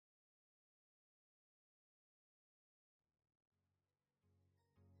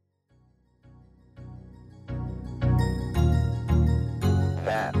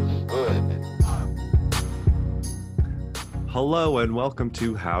That's good. Hello and welcome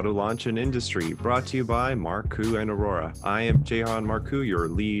to How to Launch an Industry, brought to you by Marku and Aurora. I am Jehan Marku, your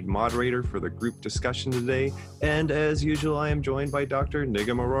lead moderator for the group discussion today, and as usual, I am joined by Dr.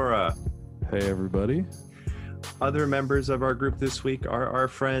 Nigam Arora. Hey, everybody. Other members of our group this week are our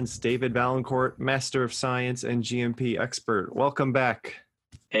friends David Valancourt, Master of Science and GMP expert. Welcome back.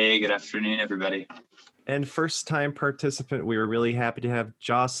 Hey, good afternoon, everybody. And first-time participant, we were really happy to have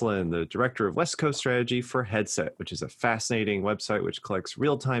Jocelyn, the Director of West Coast Strategy for Headset, which is a fascinating website which collects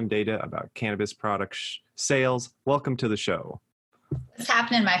real-time data about cannabis product sales. Welcome to the show. What's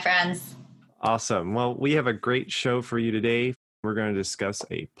happening, my friends? Awesome. Well, we have a great show for you today. We're going to discuss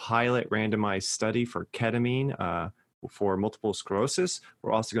a pilot randomized study for ketamine for multiple sclerosis.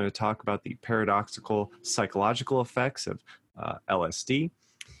 We're also going to talk about the paradoxical psychological effects of LSD.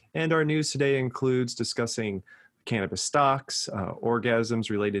 And our news today includes discussing cannabis stocks, orgasms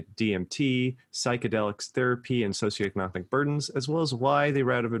related to DMT, psychedelics therapy, and socioeconomic burdens, as well as why the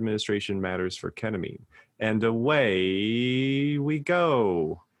route of administration matters for ketamine. And away we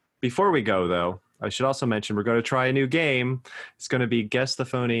go. Before we go, though, I should also mention we're going to try a new game. It's going to be Guess the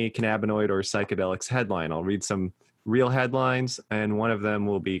Phony Cannabinoid or Psychedelics Headline. I'll read some real headlines, and one of them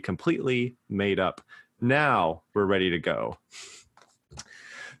will be completely made up. Now we're ready to go.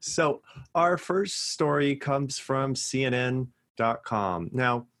 So our first story comes from CNN.com.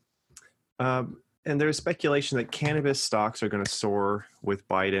 Now, and there's speculation that cannabis stocks are going to soar with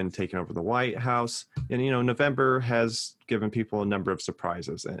Biden taking over the White House. And, November has given people a number of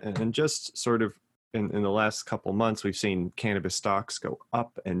surprises. And just sort of in the last couple months, we've seen cannabis stocks go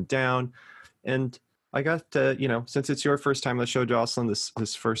up and down. And I got to, since it's your first time on the show, Jocelyn,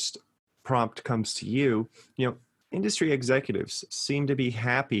 this first prompt comes to you. Industry executives seem to be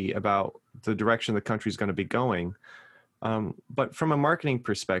happy about the direction the country's going to be going. But from a marketing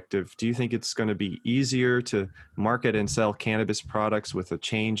perspective, do you think it's going to be easier to market and sell cannabis products with a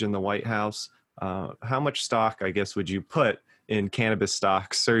change in the White House? How much stock, I guess, would you put in cannabis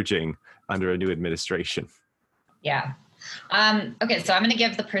stocks surging under a new administration? Yeah. Okay, so I'm going to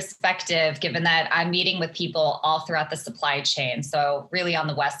give the perspective, given that I'm meeting with people all throughout the supply chain, so really on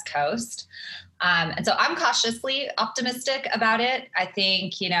the West Coast. And so I'm cautiously optimistic about it. I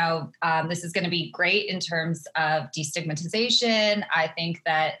think, this is going to be great in terms of destigmatization. I think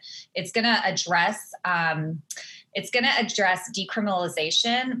that it's going to address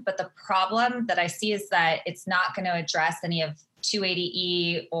decriminalization. But the problem that I see is that it's not going to address any of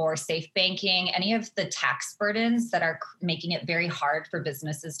 280E or safe banking, any of the tax burdens that are making it very hard for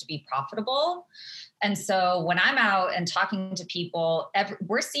businesses to be profitable. And so when I'm out and talking to people,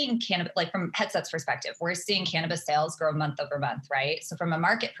 we're seeing cannabis, like from Headset's perspective, we're seeing cannabis sales grow month over month, right? So from a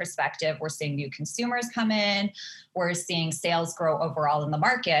market perspective, we're seeing new consumers come in, we're seeing sales grow overall in the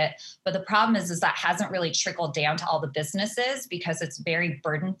market. But the problem is that hasn't really trickled down to all the businesses because it's very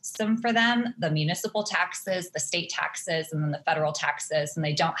burdensome for them, the municipal taxes, the state taxes, and then the federal taxes, and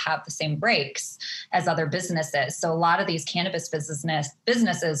they don't have the same breaks as other businesses. So a lot of these cannabis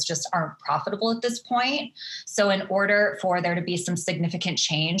businesses just aren't profitable at this point. So in order for there to be some significant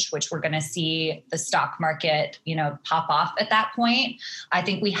change, which we're going to see the stock market, pop off at that point, I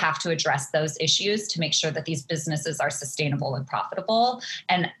think we have to address those issues to make sure that these businesses are sustainable and profitable.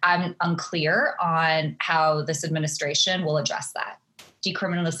 And I'm unclear on how this administration will address that.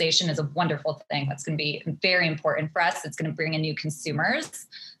 Decriminalization is a wonderful thing. That's going to be very important for us. It's going to bring in new consumers,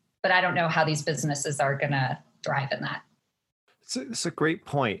 but I don't know how these businesses are going to thrive in that. It's a great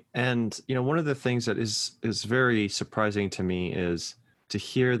point. And, one of the things that is very surprising to me is to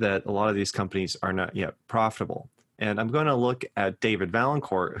hear that a lot of these companies are not yet profitable. And I'm going to look at David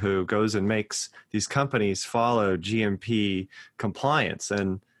Valancourt, who goes and makes these companies follow GMP compliance.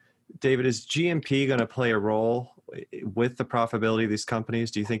 And David, is GMP going to play a role with the profitability of these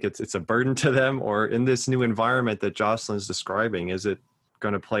companies? Do you think it's a burden to them, or in this new environment that Jocelyn's describing, is it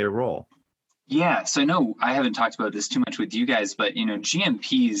going to play a role? Yeah, so no, I haven't talked about this too much with you guys, but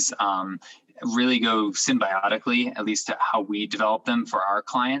GMPs really go symbiotically, at least to how we develop them for our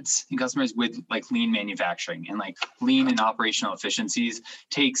clients and customers, with like lean manufacturing and like lean and operational efficiencies.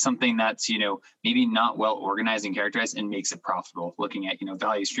 Take something that's, maybe not well organized and characterized and makes it profitable, looking at,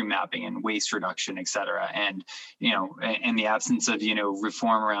 value stream mapping and waste reduction, et cetera. And, in the absence of,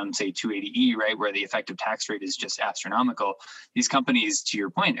 reform around, say, 280E, right, where the effective tax rate is just astronomical, these companies, to your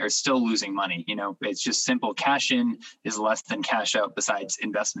point, are still losing money. It's just simple. Cash in is less than cash out besides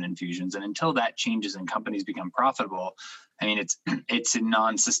investment infusions. And until that changes and companies become profitable, I mean, it's a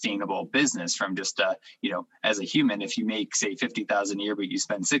non-sustainable business from just as a human, if you make say 50,000 a year, but you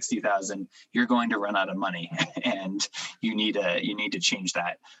spend 60,000, you're going to run out of money, and you need to change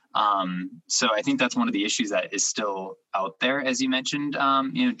that. So I think that's one of the issues that is still out there, as you mentioned,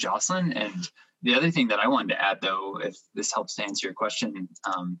 Jocelyn. And the other thing that I wanted to add, though, if this helps to answer your question,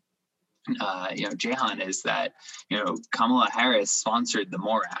 Jehan, is that, Kamala Harris sponsored the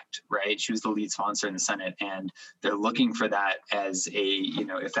MORE Act, right? She was the lead sponsor in the Senate, and they're looking for that as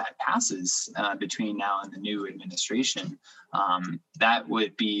if that passes between now and the new administration, that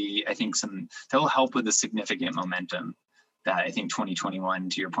would be, I think, that will help with the significant momentum that I think 2021,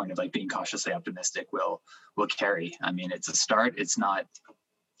 to your point of like being cautiously optimistic, will carry. I mean, it's a start. It's not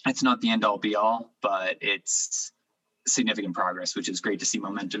the end all be all, but it's significant progress, which is great to see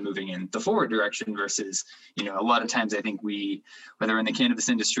momentum moving in the forward direction versus, a lot of times I think whether in the cannabis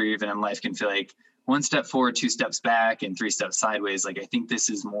industry or even in life, can feel like one step forward, two steps back, and three steps sideways. Like, I think this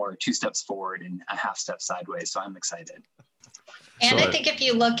is more two steps forward and a half step sideways. So I'm excited. And I think if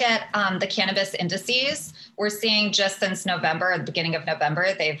you look at the cannabis indices, we're seeing just since November, at the beginning of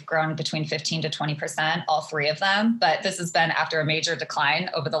November, they've grown between 15 to 20%, all three of them. But this has been after a major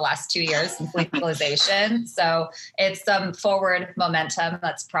decline over the last 2 years since legalization. So it's some forward momentum,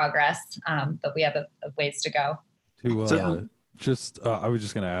 that's progress, but we have a ways to go. I was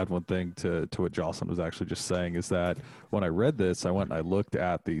just going to add one thing to what Jocelyn was actually just saying, is that when I read this, I went and I looked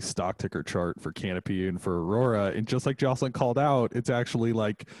at the stock ticker chart for Canopy and for Aurora, and just like Jocelyn called out, it's actually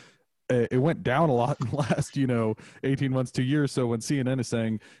like it went down a lot in the last 18 months, 2 years. So when CNN is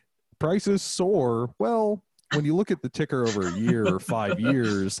saying prices soar, well, when you look at the ticker over a year or 5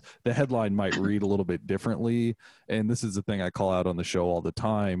 years, the headline might read a little bit differently. And this is the thing I call out on the show all the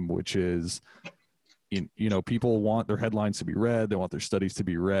time, which is, people want their headlines to be read. They want their studies to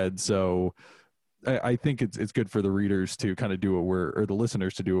be read. So I think it's good for the readers to kind of do or the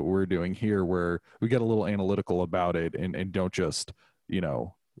listeners to do what we're doing here, where we get a little analytical about it and don't just,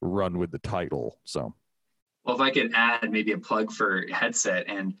 run with the title. So. Well, if I could add maybe a plug for Headset,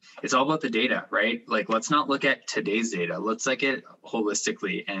 and it's all about the data, right? Like, let's not look at today's data. Let's look at it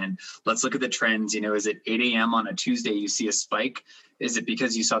holistically, and let's look at the trends. Is it 8 a.m. on a Tuesday, you see a spike? Is it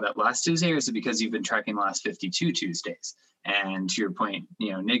because you saw that last Tuesday, or is it because you've been tracking the last 52 Tuesdays? And to your point,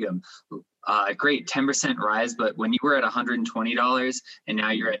 Nigam, great, 10% rise, but when you were at $120 and now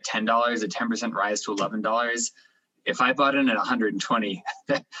you're at $10, a 10% rise to $11, if I bought in at 120,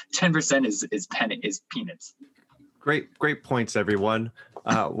 10% is peanuts. Great points, everyone.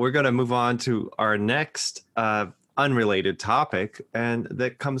 We're going to move on to our next unrelated topic, and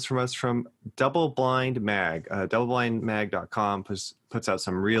that comes from us from Double Blind Mag. Doubleblindmag.com puts out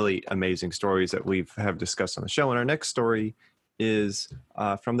some really amazing stories that we have discussed on the show. And our next story is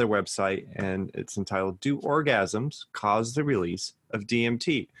from their website, and it's entitled, "Do Orgasms Cause the Release of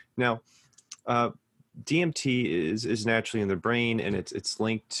DMT?" Now, DMT is naturally in the brain, and it's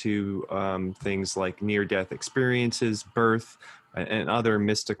linked to things like near-death experiences, birth, and other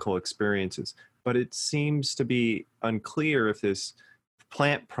mystical experiences. But it seems to be unclear if this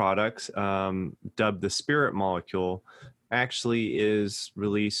plant product, dubbed the spirit molecule, actually is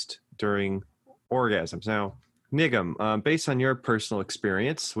released during orgasms. Now, Nigam, based on your personal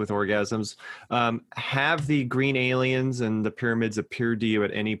experience with orgasms, have the green aliens and the pyramids appeared to you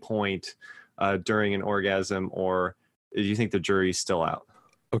at any point during an orgasm, or do you think the jury's still out?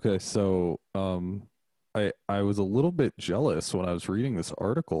 Okay, so I was a little bit jealous when I was reading this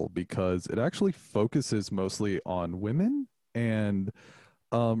article, because it actually focuses mostly on women, and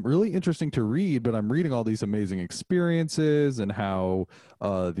really interesting to read. But I'm reading all these amazing experiences and how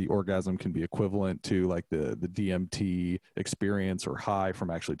the orgasm can be equivalent to like the DMT experience or high from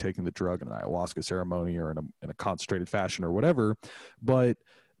actually taking the drug in an ayahuasca ceremony or in a concentrated fashion or whatever. But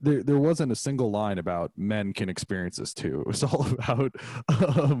there wasn't a single line about men can experience this too. It was all about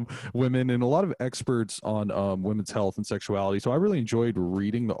women and a lot of experts on women's health and sexuality. So I really enjoyed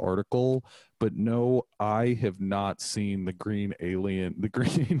reading the article, but no, I have not seen the green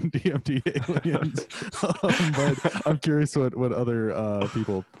DMT aliens. But I'm curious what other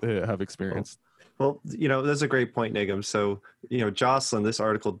people have experienced. Well, that's a great point, Nigam. So, Jocelyn, this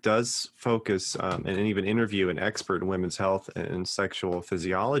article does focus and even interview an expert in women's health and sexual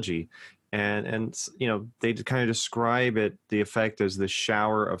physiology. And they kind of describe the effect as the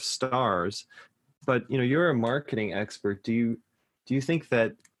shower of stars. But, you're a marketing expert. Do you think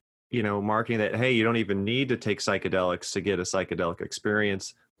that, marketing that, hey, you don't even need to take psychedelics to get a psychedelic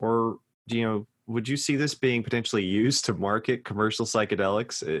experience? Or, would you see this being potentially used to market commercial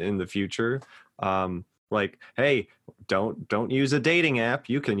psychedelics in the future? Like, hey, don't use a dating app,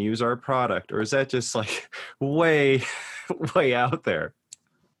 you can use our product? Or is that just like way way out there.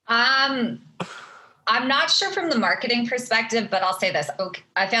 I'm not sure from the marketing perspective, but I'll say this. Okay,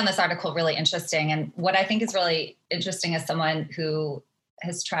 I found this article really interesting. And what I think is really interesting as someone who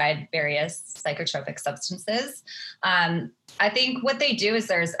has tried various psychotropic substances, I think what they do is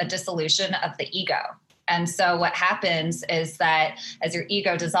there's a dissolution of the ego. And so what happens is that as your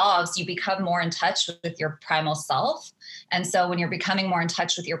ego dissolves, you become more in touch with your primal self. And so when you're becoming more in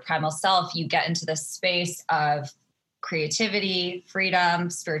touch with your primal self, you get into this space of creativity, freedom,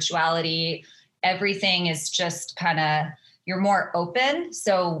 spirituality. Everything is just kind of, you're more open.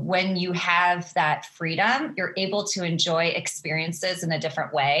 So when you have that freedom, you're able to enjoy experiences in a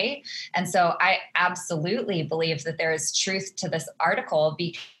different way. And so I absolutely believe that there is truth to this article,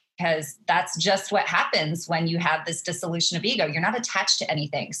 because that's just what happens when you have this dissolution of ego. You're not attached to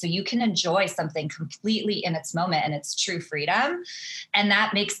anything. So you can enjoy something completely in its moment and its true freedom. And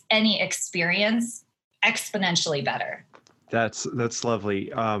that makes any experience exponentially better. That's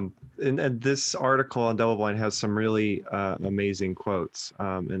lovely. And this article on Double Blind has some really amazing quotes.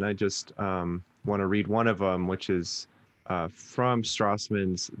 And I just want to read one of them, which is from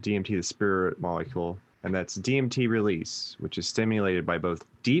Strassman's DMT, the spirit molecule. And that's DMT release, which is stimulated by both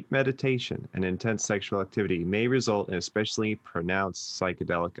deep meditation and intense sexual activity, may result in especially pronounced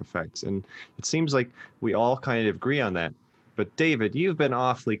psychedelic effects. And it seems like we all kind of agree on that. But David, you've been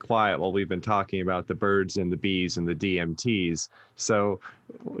awfully quiet while we've been talking about the birds and the bees and the DMTs. So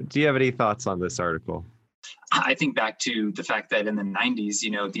do you have any thoughts on this article? I think back to the fact that in the 90s,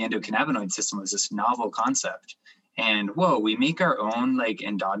 the endocannabinoid system was this novel concept. And whoa, we make our own like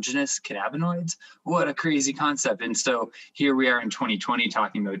endogenous cannabinoids. What a crazy concept. And so here we are in 2020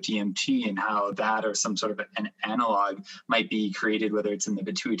 talking about DMT and how that or some sort of an analog might be created, whether it's in the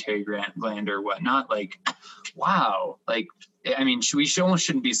pituitary gland or whatnot. Like, wow. Like, I mean, we almost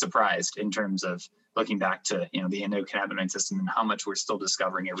shouldn't be surprised in terms of looking back to, the endocannabinoid system and how much we're still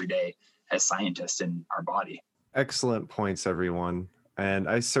discovering every day as scientists in our body. Excellent points, everyone. And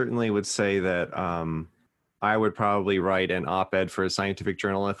I certainly would say that, I would probably write an op-ed for a scientific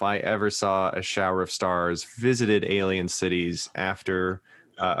journal if I ever saw a shower of stars, visited alien cities after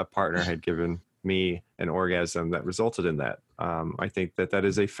a partner had given me an orgasm that resulted in that. I think that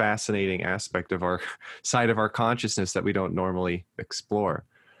is a fascinating aspect of our side of our consciousness that we don't normally explore.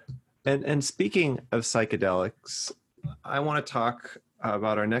 And speaking of psychedelics, I want to talk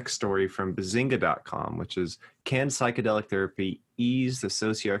about our next story from Bazinga.com, which is, can psychedelic therapy ease the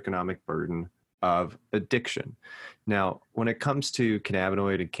socioeconomic burden of addiction? Now, when it comes to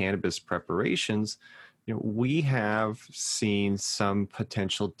cannabinoid and cannabis preparations, we have seen some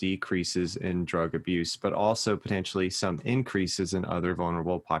potential decreases in drug abuse, but also potentially some increases in other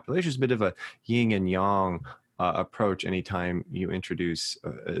vulnerable populations. A bit of a yin and yang approach anytime you introduce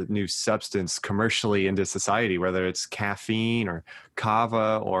a new substance commercially into society, whether it's caffeine or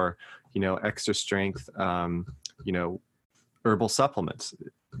kava or, extra strength, herbal supplements.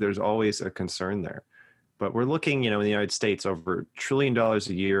 There's always a concern there. But we're looking, in the United States, over $1 trillion a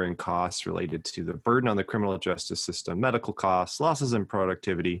year in costs related to the burden on the criminal justice system, medical costs, losses in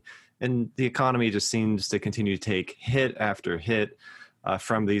productivity, and the economy just seems to continue to take hit after hit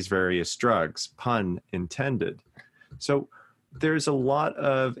from these various drugs, pun intended. So there's a lot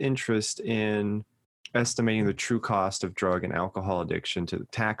of interest in estimating the true cost of drug and alcohol addiction to the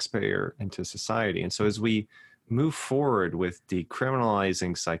taxpayer and to society. And so as we move forward with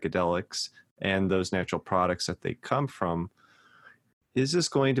decriminalizing psychedelics and those natural products that they come from, is this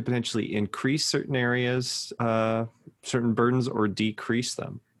going to potentially increase certain areas, certain burdens, or decrease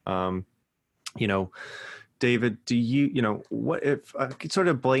them? David, do you, what if, sort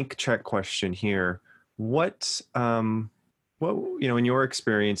of blank check question here, what, in your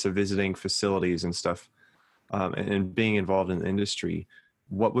experience of visiting facilities and stuff, and being involved in the industry,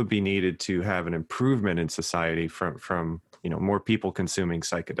 what would be needed to have an improvement in society from more people consuming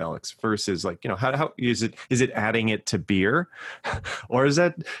psychedelics versus how is it adding it to beer, or is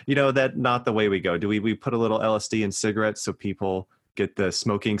that that not the way we go? Do we put a little LSD in cigarettes so people get the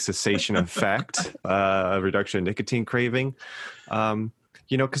smoking cessation effect, a reduction in nicotine craving?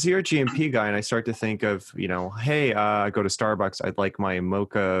 Because you're a GMP guy, and I start to think of, hey, I go to Starbucks, I'd like my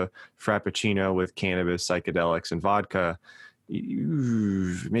mocha frappuccino with cannabis, psychedelics, and vodka.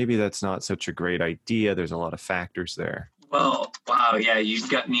 Maybe that's not such a great idea. There's a lot of factors there. Well, Wow, yeah, you've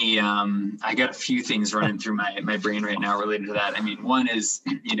got me. I got a few things running through my brain right now related to that. I mean, one is,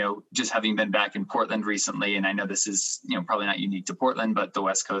 just having been back in Portland recently, and I know this is, probably not unique to Portland, but the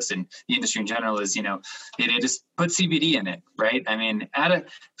West Coast and the industry in general is, they just put CBD in it, right? I mean,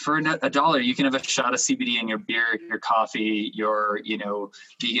 for $1, you can have a shot of CBD in your beer, your coffee, your,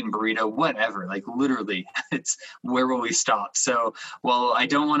 vegan burrito, whatever. Like literally, it's where will we stop? So, well, I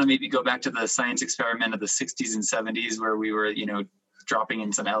don't want to maybe go back to the science experiment of the 60s and 70s where we were, dropping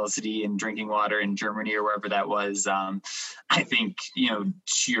in some LSD and drinking water in Germany or wherever that was. I think,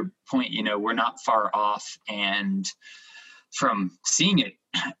 to your point, we're not far off and from seeing it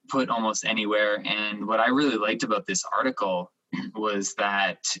put almost anywhere. And what I really liked about this article was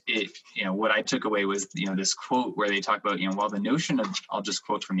that what I took away was, this quote where they talk about, while the notion of, I'll just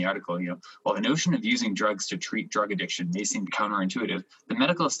quote from the article, while the notion of using drugs to treat drug addiction may seem counterintuitive, the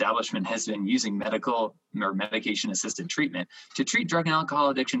medical establishment has been using medical or medication assisted treatment to treat drug and alcohol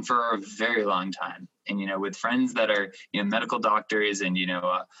addiction for a very long time. And, with friends that are, medical doctors and,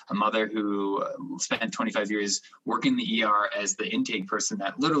 a mother who spent 25 years working the ER as the intake person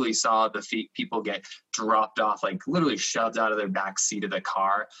that literally saw the people get dropped off, like literally shoved out of their back seat of the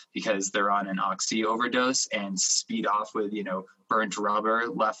car because they're on an oxy overdose and speed off with, burnt rubber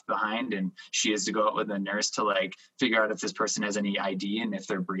left behind. And she has to go out with a nurse to like figure out if this person has any ID and if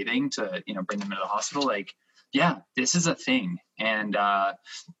they're breathing to, bring them into the hospital. Like, yeah, this is a thing. And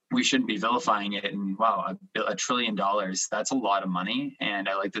we shouldn't be vilifying it. And wow, $1 trillion, that's a lot of money. And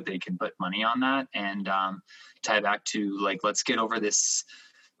I like that they can put money on that and tie back to like, let's get over this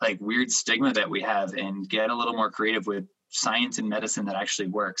like weird stigma that we have and get a little more creative with science and medicine that actually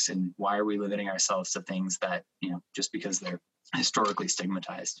works. And why are we limiting ourselves to things that, just because they're historically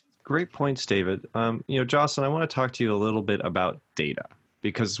stigmatized? Great points, David. Jocelyn, I want to talk to you a little bit about data,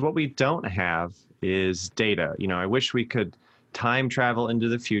 because what we don't have is data. I wish we could time travel into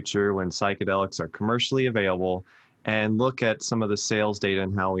the future when psychedelics are commercially available and look at some of the sales data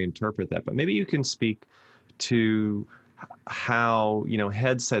and how we interpret that. But maybe you can speak to how,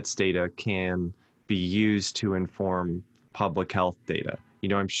 headsets data can be used to inform public health data.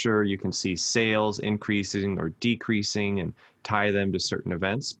 I'm sure you can see sales increasing or decreasing and tie them to certain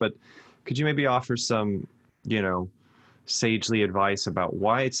events, but could you maybe offer some, sagely advice about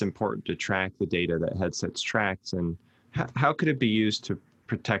why it's important to track the data that headsets tracks, and how could it be used to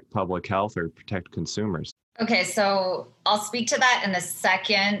protect public health or protect consumers? Okay, so I'll speak to that in a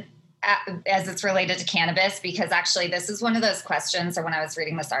second as it's related to cannabis, because actually this is one of those questions, or when I was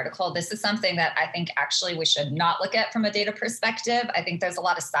reading this article, this is something that I think actually we should not look at from a data perspective. I think there's a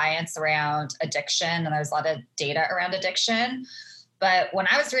lot of science around addiction and there's a lot of data around addiction. But when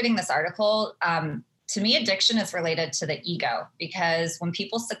I was reading this article, to me, addiction is related to the ego, because when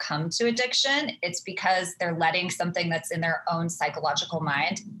people succumb to addiction, it's because they're letting something that's in their own psychological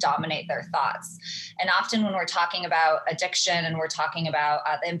mind dominate their thoughts. And often when we're talking about addiction and we're talking about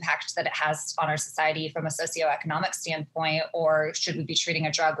the impact that it has on our society from a socioeconomic standpoint, or should we be treating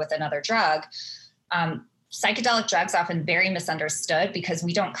a drug with another drug, psychedelic drugs are often very misunderstood because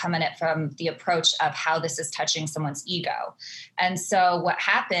we don't come in it from the approach of how this is touching someone's ego. And so what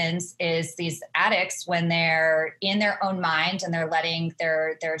happens is these addicts, when they're in their own mind and they're letting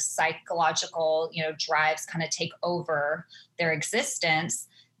their psychological, drives kind of take over their existence,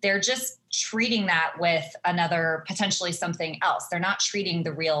 they're just treating that with another, potentially something else. They're not treating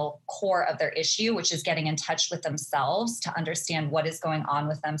the real core of their issue, which is getting in touch with themselves to understand what is going on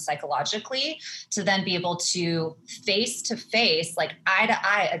with them psychologically, to then be able to face, like eye to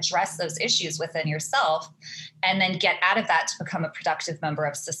eye, address those issues within yourself, and then get out of that to become a productive member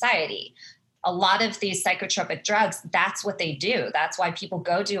of society. A lot of these psychotropic drugs, that's what they do. That's why people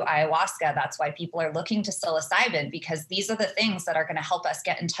go do ayahuasca. That's why people are looking to psilocybin, because these are the things that are going to help us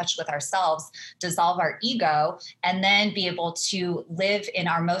get in touch with ourselves, dissolve our ego, and then be able to live in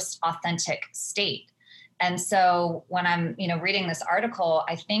our most authentic state. And so when I'm, reading this article,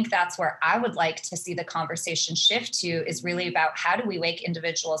 I think that's where I would like to see the conversation shift to, is really about how do we wake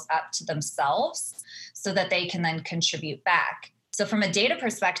individuals up to themselves so that they can then contribute back. So from a data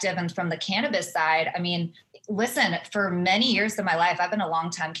perspective and from the cannabis side, listen, for many years of my life, I've been a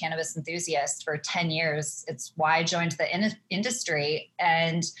longtime cannabis enthusiast for 10 years. It's why I joined the industry.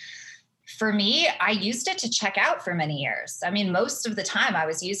 And for me, I used it to check out for many years. Most of the time I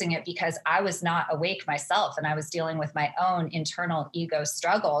was using it because I was not awake myself and I was dealing with my own internal ego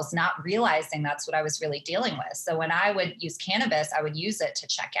struggles, not realizing that's what I was really dealing with. So when I would use cannabis, I would use it to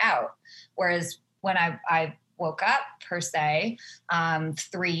check out. Whereas when I woke up per se.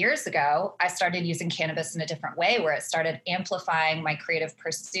 3 years ago, I started using cannabis in a different way, where it started amplifying my creative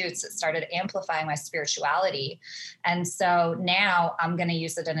pursuits. It started amplifying my spirituality. And so now I'm going to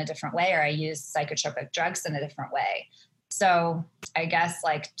use it in a different way, or I use psychotropic drugs in a different way. So I guess,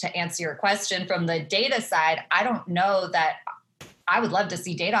 like, to answer your question from the data side, I don't know that I would love to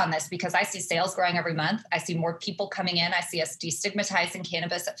see data on this, because I see sales growing every month. I see more people coming in. I see us destigmatizing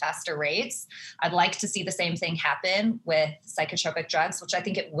cannabis at faster rates. I'd like to see the same thing happen with psychotropic drugs, which I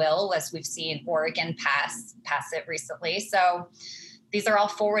think it will, as we've seen Oregon pass it recently. So these are all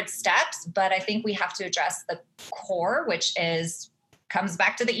forward steps, but I think we have to address the core, which comes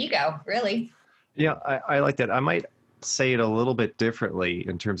back to the ego, really. Yeah, I like that. I might say it a little bit differently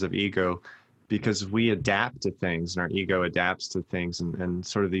in terms of ego, because we adapt to things and our ego adapts to things, and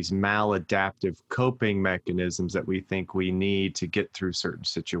sort of these maladaptive coping mechanisms that we think we need to get through certain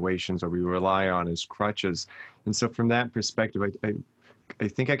situations, or we rely on as crutches. And so from that perspective, I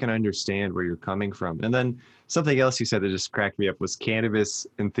think I can understand where you're coming from. And then something else you said that just cracked me up was cannabis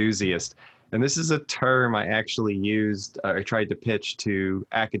enthusiast. And this is a term I actually used, I tried to pitch to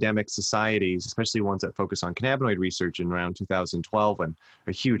academic societies, especially ones that focus on cannabinoid research in around 2012, when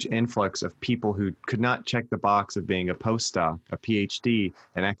a huge influx of people who could not check the box of being a postdoc, a PhD,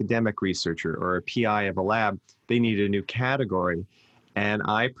 an academic researcher, or a PI of a lab. They needed a new category. And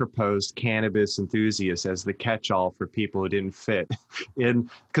I proposed cannabis enthusiasts as the catch-all for people who didn't fit in,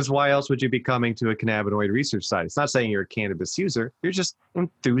 because why else would you be coming to a cannabinoid research site? It's not saying you're a cannabis user. You're just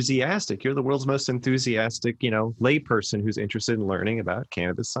enthusiastic. You're the world's most enthusiastic, layperson who's interested in learning about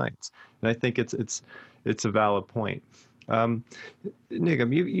cannabis science. And I think it's a valid point.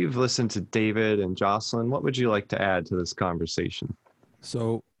 Nigam, you've listened to David and Jocelyn. What would you like to add to this conversation?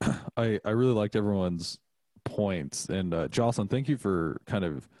 So I really liked everyone's points, and Jocelyn, thank you for kind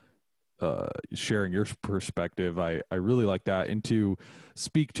of sharing your perspective. I really like that, and to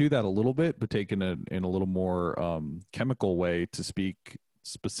speak to that a little bit, but taken in a little more chemical way, to speak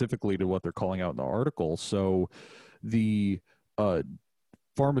specifically to what they're calling out in the article. So the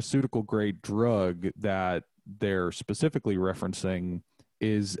pharmaceutical grade drug that they're specifically referencing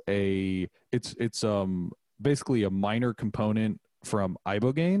is it's basically a minor component from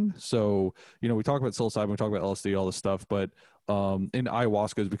ibogaine. So, we talk about psilocybin, we talk about LSD, all this stuff, but in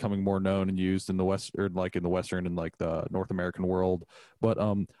ayahuasca is becoming more known and used in the West, or like in the Western and like the North American world. But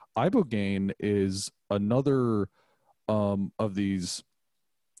ibogaine is another of these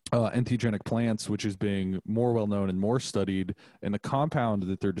entheogenic plants, which is being more well known and more studied. And the compound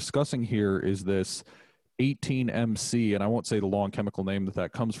that they're discussing here is this 18MC, and I won't say the long chemical name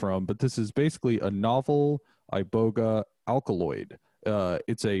that comes from, but this is basically a novel iboga alkaloid.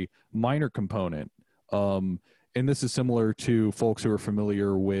 It's a minor component, and this is similar to folks who are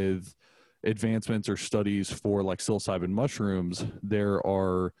familiar with advancements or studies for like psilocybin mushrooms. There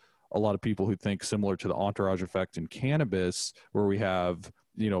are a lot of people who think similar to the entourage effect in cannabis, where we have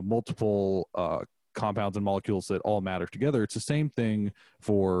multiple compounds and molecules that all matter together. It's the same thing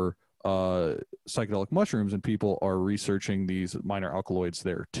for psychedelic mushrooms, and people are researching these minor alkaloids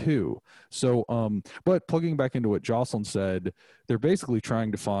there too. So but plugging back into what Jocelyn said, they're basically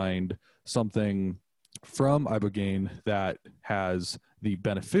trying to find something from ibogaine that has the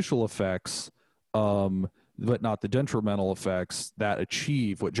beneficial effects, but not the detrimental effects, that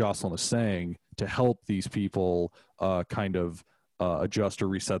achieve what Jocelyn is saying, to help these people kind of adjust or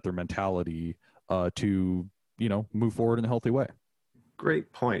reset their mentality to move forward in a healthy way.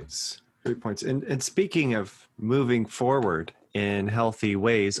 Great points. And speaking of moving forward in healthy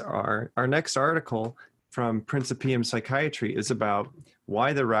ways, our next article from Principium Psychiatry is about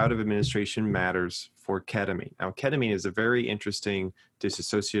why the route of administration matters for ketamine. Now, ketamine is a very interesting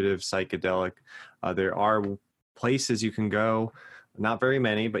dissociative psychedelic. There are places you can go, not very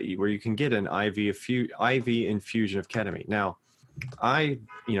many, but where you can get an IV infusion of ketamine. Now, I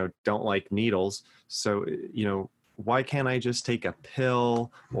don't like needles, so why can't I just take a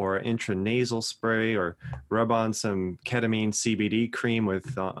pill or an intranasal spray, or rub on some ketamine CBD cream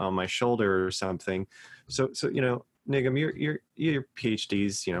with on my shoulder or something? So Nigam, your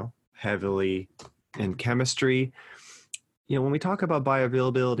PhD's heavily in chemistry. When we talk about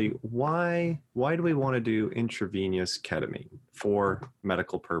bioavailability, why do we want to do intravenous ketamine for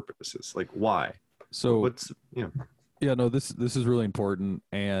medical purposes? Like, why? So yeah, no, this is really important,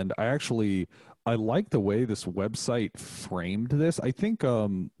 and I like the way this website framed this. I think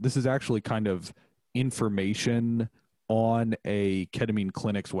this is actually kind of information on a ketamine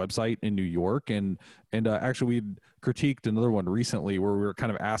clinic's website in New York, and actually we critiqued another one recently where we were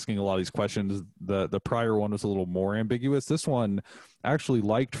kind of asking a lot of these questions. The prior one was a little more ambiguous. This one actually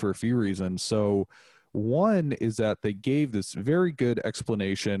liked for a few reasons. So One is that they gave this very good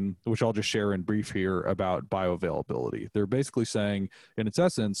explanation, which I'll just share in brief here, about bioavailability. They're basically saying, in its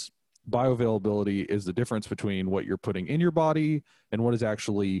essence, bioavailability is the difference between what you're putting in your body and what is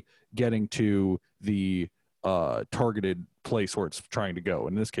actually getting to the targeted place where it's trying to go,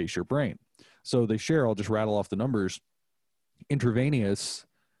 in this case, your brain. So they share, I'll just rattle off the numbers. Intravenous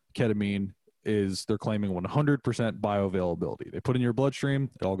ketamine is, they're claiming 100% bioavailability. They put in your bloodstream,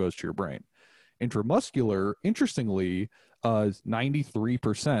 it all goes to your brain. Intramuscular, interestingly,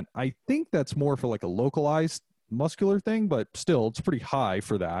 93%. I think that's more for like a localized muscular thing, but still, it's pretty high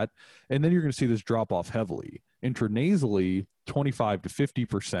for that. And then you're going to see this drop off heavily. Intranasally, 25 to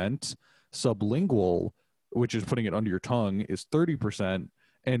 50%. Sublingual, which is putting it under your tongue, is 30%.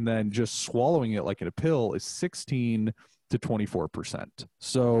 And then just swallowing it like in a pill is 16 to 24%.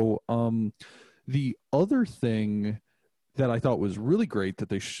 So the other thing that I thought was really great that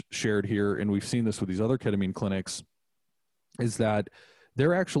they shared here, and we've seen this with these other ketamine clinics, is that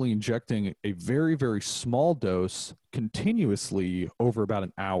they're actually injecting a very, very small dose continuously over about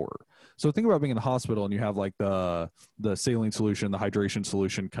an hour. So think about being in the hospital and you have like the saline solution, the hydration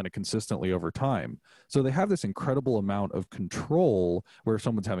solution kind of consistently over time. So they have this incredible amount of control where if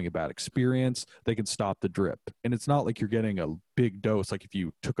someone's having a bad experience, they can stop the drip. And it's not like you're getting a big dose like if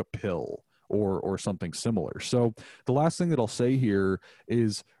you took a pill or something similar. So the last thing that I'll say here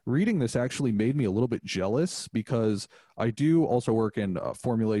is reading this actually made me a little bit jealous, because I do also work in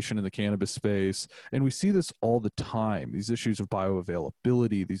formulation in the cannabis space, and we see this all the time, these issues of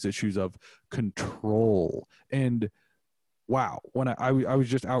bioavailability, these issues of control. And wow, when I was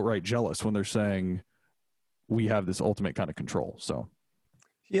just outright jealous when they're saying we have this ultimate kind of control. So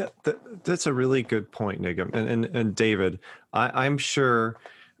yeah, that's a really good point, Nigam. And David, I'm sure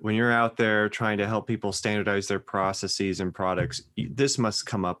when you're out there trying to help people standardize their processes and products, this must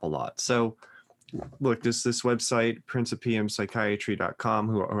come up a lot. So look, this website, principiumpsychiatry.com,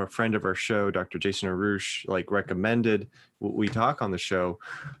 who are a friend of our show, Dr. Jason Arush, like recommended we talk on the show.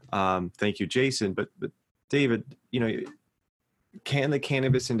 Thank you, Jason. But David, can the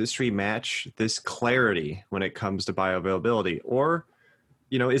cannabis industry match this clarity when it comes to bioavailability? Or,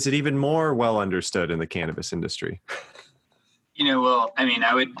 is it even more well understood in the cannabis industry? Well, I mean,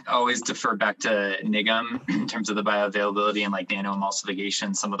 I would always defer back to Nigam in terms of the bioavailability and like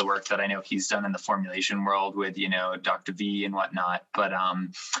nanoemulsification, some of the work that I know he's done in the formulation world with, Dr. V and whatnot. But,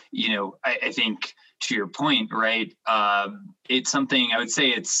 I think to your point, right, it's something I would say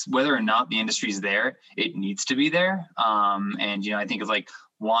it's whether or not the industry's there, it needs to be there. And, I think of like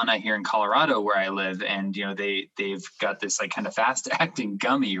Wana here in Colorado where I live, and they've got this like kind of fast acting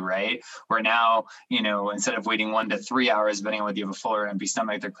gummy, right? Where now, instead of waiting 1 to 3 hours, depending on whether you have a full or empty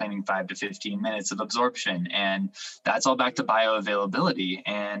stomach, they're claiming 5 to 15 minutes of absorption. And that's all back to bioavailability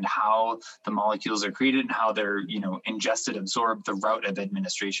and how the molecules are created and how they're, ingested, absorbed, the route of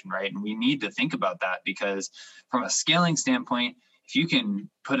administration, right? And we need to think about that, because from a scaling standpoint, if you can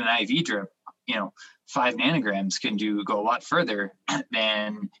put an IV drip, 5 nanograms can go a lot further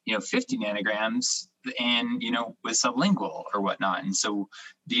than 50 nanograms and with sublingual or whatnot. And so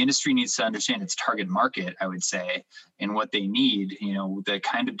the industry needs to understand its target market, I would say, and what they need, the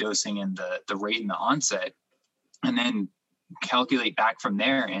kind of dosing and the rate and the onset, and then calculate back from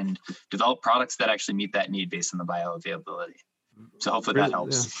there and develop products that actually meet that need based on the bioavailability. So hopefully that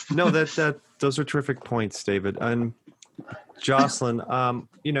helps. Yeah. No, those are terrific points, David. And Jocelyn,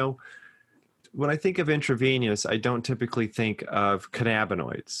 when I think of intravenous, I don't typically think of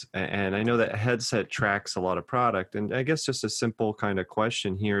cannabinoids. And I know that Headset tracks a lot of product. And I guess just a simple kind of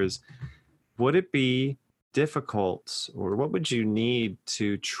question here is, would it be difficult, or what would you need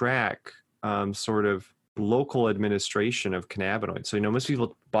to track sort of local administration of cannabinoids? So, most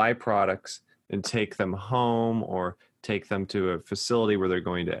people buy products and take them home or take them to a facility where they're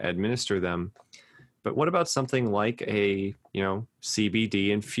going to administer them. But what about something like a,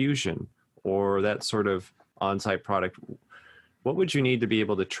 CBD infusion, or that sort of on-site product? What would you need to be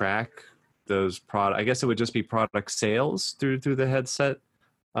able to track those products? I guess it would just be product sales through the Headset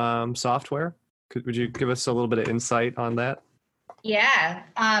software. Would you give us a little bit of insight on that? Yeah.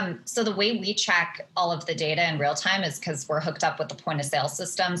 So the way we track all of the data in real time is because we're hooked up with the point of sale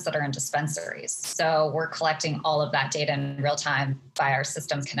systems that are in dispensaries. So we're collecting all of that data in real time by our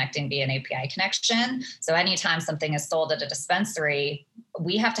systems connecting via an API connection. So anytime something is sold at a dispensary,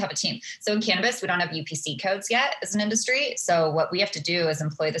 we have to have a team. So in cannabis, we don't have UPC codes yet as an industry. So what we have to do is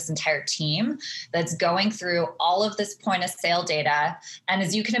employ this entire team that's going through all of this point of sale data. And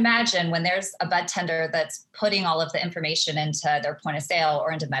as you can imagine, when there's a bud tender that's putting all of the information into their point of sale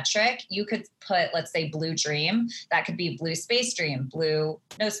or into Metric, you could put, let's say, Blue Dream. That could be Blue Space Dream, Blue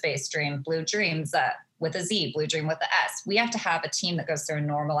No Space Dream, Blue Dreams with a Z, Blue Dream with a S. We have to have a team that goes through and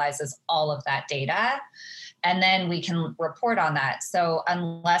normalizes all of that data. And then we can report on that. So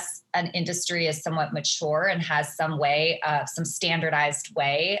unless an industry is somewhat mature and has some way, some standardized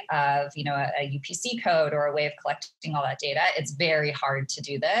way of, a UPC code or a way of collecting all that data, it's very hard to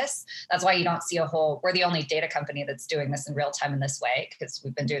do this. That's why you don't see we're the only data company that's doing this in real time in this way, because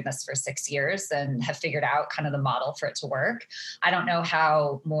we've been doing this for 6 years and have figured out kind of the model for it to work. I don't know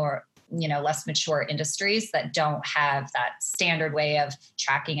how less mature industries that don't have that standard way of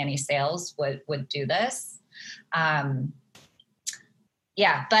tracking any sales would do this. But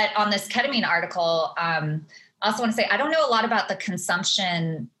on this ketamine article, I also want to say, I don't know a lot about the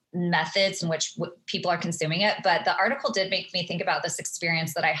consumption methods in which people are consuming it, but the article did make me think about this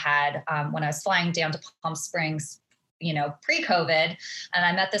experience that I had when I was flying down to Palm Springs, pre-COVID. And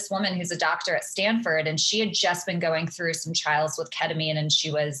I met this woman who's a doctor at Stanford, and she had just been going through some trials with ketamine, and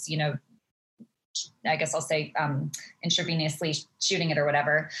she was, I guess I'll say intravenously shooting it or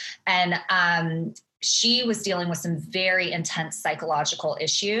whatever. And she was dealing with some very intense psychological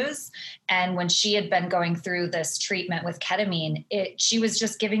issues. And when she had been going through this treatment with ketamine, she was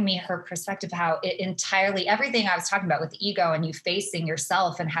just giving me her perspective, how it entirely, everything I was talking about with the ego and you facing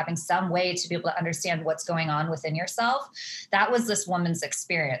yourself and having some way to be able to understand what's going on within yourself. That was this woman's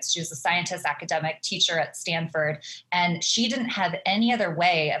experience. She was a scientist, academic, teacher at Stanford, and she didn't have any other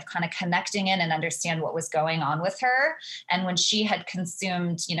way of kind of connecting in and understand what was going on with her. And when she had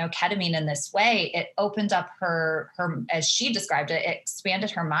consumed, ketamine in this way, it opened up her, as she described it, it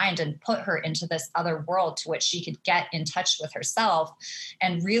expanded her mind and put her into this other world to which she could get in touch with herself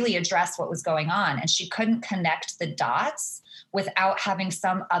and really address what was going on. And she couldn't connect the dots without having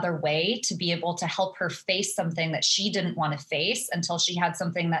some other way to be able to help her face something that she didn't want to face until she had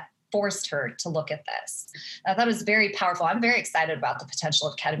something that forced her to look at this. I thought it was very powerful. I'm very excited about the potential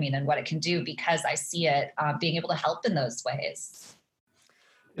of ketamine and what it can do, because I see it being able to help in those ways.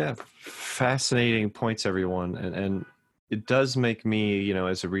 Yeah, fascinating points, everyone. And it does make me,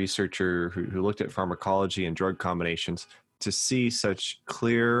 as a researcher who looked at pharmacology and drug combinations, to see such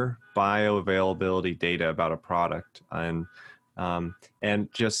clear bioavailability data about a product. And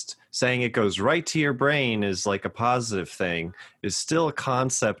just saying it goes right to your brain is like a positive thing is still a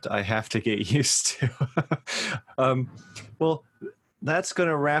concept I have to get used to. Well, that's going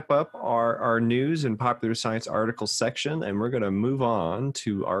to wrap up our news and popular science article section, and we're going to move on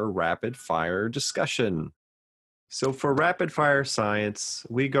to our rapid fire discussion. So for rapid fire science,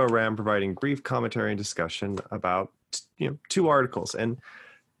 we go around providing brief commentary and discussion about 2 articles. And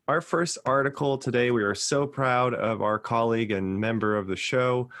our first article today, we are so proud of our colleague and member of the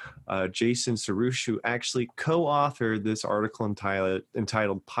show, Jason Sarouche, who actually co-authored this article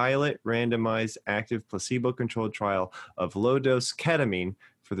entitled Pilot Randomized Active Placebo-Controlled Trial of Low-Dose Ketamine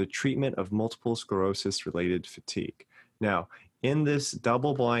for the Treatment of Multiple Sclerosis-Related Fatigue. Now, in this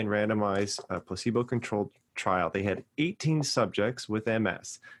double-blind randomized placebo-controlled trial, they had 18 subjects with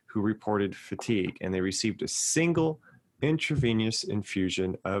MS who reported fatigue, and they received a single intravenous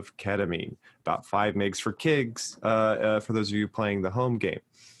infusion of ketamine, about 5 mg for kgs, for those of you playing the home game.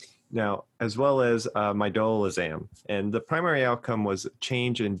 Now, as well as midolazam. And the primary outcome was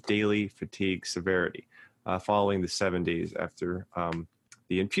change in daily fatigue severity following the 7 days after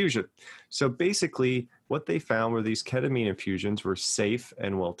the infusion. So basically, what they found were these ketamine infusions were safe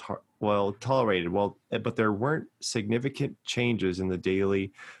and well tolerated, but there weren't significant changes in the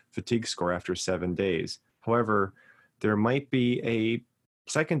daily fatigue score after 7 days. However, there might be a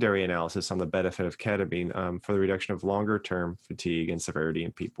secondary analysis on the benefit of ketamine for the reduction of longer-term fatigue and severity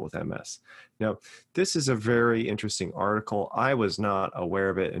in people with MS. Now, this is a very interesting article. I was not aware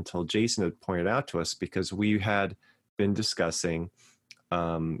of it until Jason had pointed out to us, because we had been discussing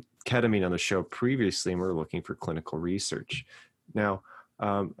ketamine on the show previously, and we were looking for clinical research. Now,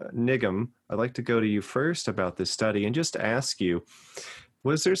 Nigam, I'd like to go to you first about this study and just ask you,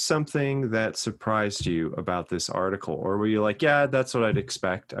 was there something that surprised you about this article? Or were you like, yeah, that's what I'd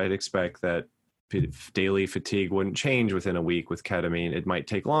expect. I'd expect that daily fatigue wouldn't change within a week with ketamine. It might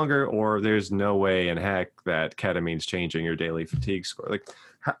take longer, or there's no way in heck that ketamine's changing your daily fatigue score. Like,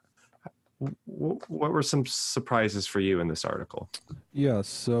 what were some surprises for you in this article? Yeah,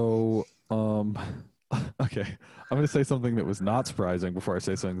 so, okay, I'm going to say something that was not surprising before I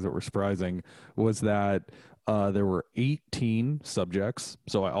say something that were surprising, was that There were 18 subjects.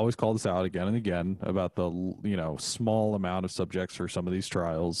 So I always call this out again and again about the, small amount of subjects for some of these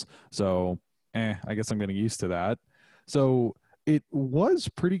trials. So, I guess I'm getting used to that. So it was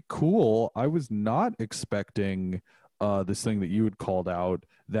pretty cool. I was not expecting this thing that you had called out,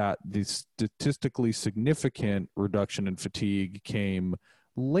 that the statistically significant reduction in fatigue came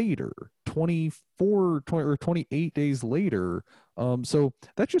later, 28 days later. So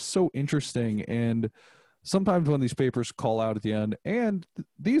that's just so interesting. And sometimes when these papers call out at the end, and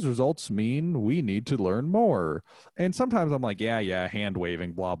these results mean we need to learn more. And sometimes I'm like, yeah, hand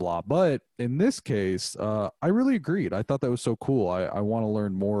waving, blah, blah. But in this case, I really agreed. I thought that was so cool. I want to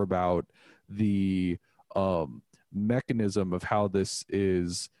learn more about the mechanism of how this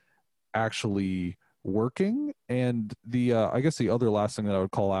is actually working. And I guess the other last thing that I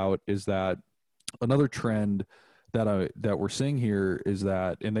would call out is that another trend that we're seeing here is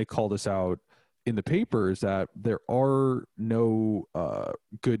that, and they call this out in the paper, is that there are no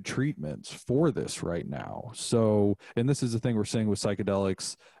good treatments for this right now. So, and this is the thing we're seeing with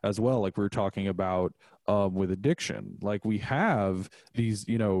psychedelics as well, like we were talking about with addiction. Like we have these,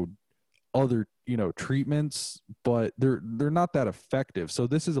 other treatments, but they're not that effective. So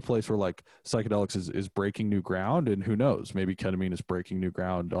this is a place where like psychedelics is breaking new ground, and who knows, maybe ketamine is breaking new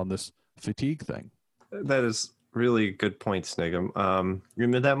ground on this fatigue thing. That is really good point, Snigam.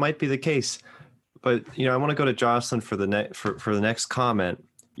 That might be the case, but I want to go to Jocelyn for the next comment.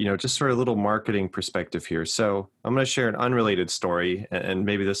 Just sort of a little marketing perspective here. So I'm going to share an unrelated story, and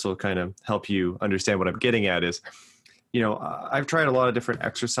maybe this will kind of help you understand what I'm getting at. Is I've tried a lot of different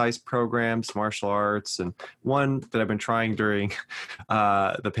exercise programs, martial arts, and one that I've been trying during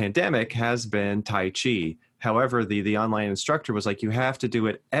the pandemic has been Tai Chi. However, the online instructor was like, you have to do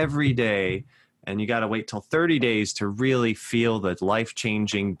it every day, and you got to wait till 30 days to really feel the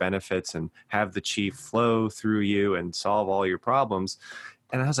life-changing benefits and have the chi flow through you and solve all your problems.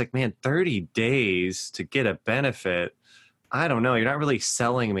 And I was like, man, 30 days to get a benefit. I don't know. You're not really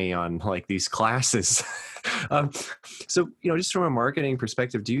selling me on like these classes. So, just from a marketing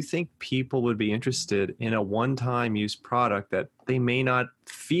perspective, do you think people would be interested in a one-time use product that they may not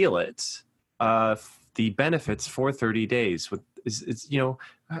feel the benefits for 30 days?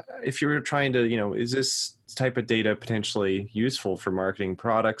 If you're trying to, is this type of data potentially useful for marketing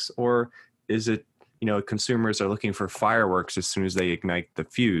products, or is it, consumers are looking for fireworks as soon as they ignite the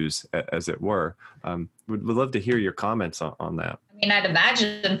fuse, as it were? Would love to hear your comments on that. I'd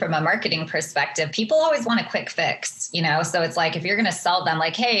imagine from a marketing perspective, people always want a quick fix, so it's like, if you're going to sell them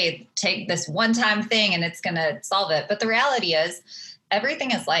like, hey, take this one-time thing and it's going to solve it. But the reality is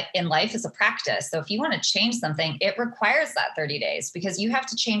everything is like in life is a practice. So if you want to change something, it requires that 30 days, because you have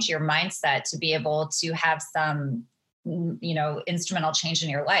to change your mindset to be able to have some, instrumental change in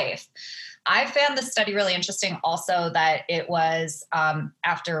your life. I found this study really interesting also, that it was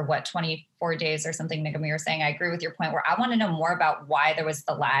after 24 days or something, Nigam, you were saying. I agree with your point, where I want to know more about why there was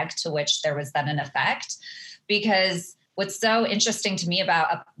the lag to which there was then an effect. Because what's so interesting to me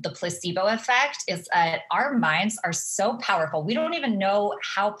about the placebo effect is that our minds are so powerful. We don't even know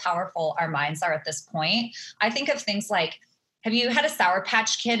how powerful our minds are at this point. I think of things like, have you had a Sour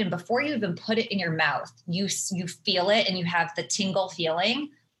Patch Kid, and before you even put it in your mouth, you feel it and you have the tingle feeling?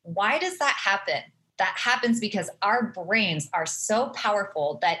 Why does that happen? That happens because our brains are so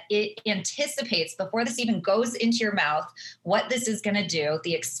powerful that it anticipates, before this even goes into your mouth, what this is going to do,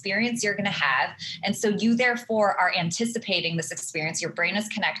 the experience you're going to have. And so you therefore are anticipating this experience. Your brain is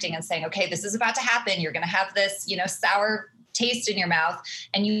connecting and saying, okay, this is about to happen. You're going to have this, sour taste in your mouth,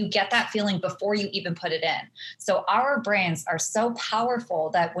 and you get that feeling before you even put it in. So our brains are so powerful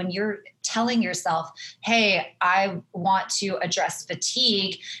that when you're telling yourself, hey, I want to address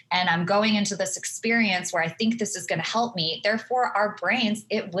fatigue and I'm going into this experience where I think this is going to help me, therefore our brains,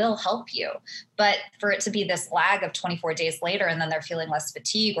 it will help you. But for it to be this lag of 24 days later and then they're feeling less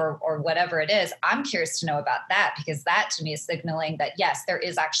fatigue or whatever it is, I'm curious to know about that, because that to me is signaling that yes, there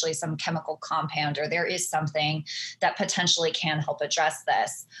is actually some chemical compound, or there is something that potentially can help address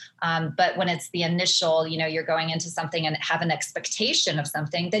this. But when it's the initial, you're going into something and have an expectation of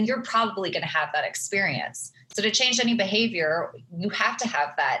something, then you're probably going to have that experience. So to change any behavior, you have to have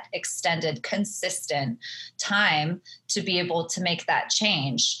that extended, consistent time to be able to make that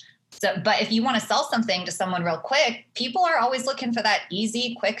change. So, but if you want to sell something to someone real quick, people are always looking for that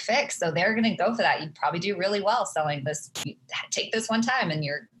easy, quick fix. So they're going to go for that. You'd probably do really well selling this. You take this one time and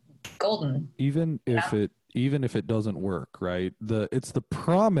you're golden. Even if even if it doesn't work, right? It's the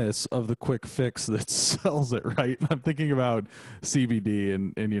promise of the quick fix that sells it, right? I'm thinking about CBD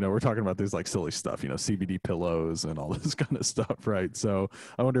and we're talking about this like silly stuff, CBD pillows and all this kind of stuff, right? So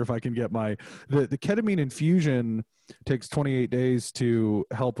I wonder if I can get the ketamine infusion takes 28 days to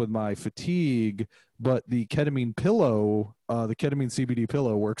help with my fatigue, but the ketamine pillow, the ketamine CBD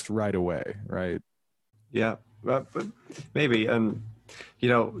pillow works right away, right? Yeah, but maybe.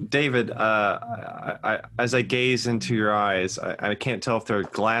 David, as I gaze into your eyes, I can't tell if they're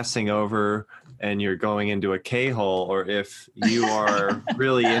glassing over and you're going into a K-hole or if you are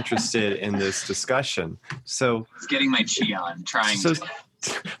really interested in this discussion. So it's getting my chi on, trying to.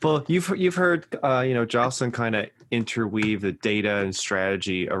 Well, you've heard Jocelyn kind of interweave the data and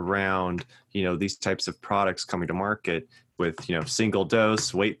strategy around these types of products coming to market with single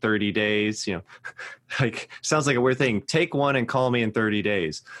dose, wait 30 days, like sounds like a weird thing. Take one and call me in 30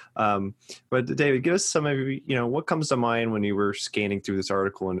 days. But David, give us some of what comes to mind when you were scanning through this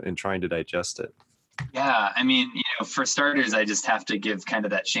article and trying to digest it. Yeah, I mean, for starters, I just have to give kind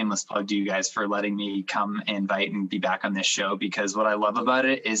of that shameless plug to you guys for letting me come invite and be back on this show, because what I love about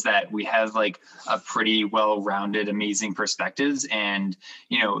it is that we have like a pretty well-rounded, amazing perspectives. And,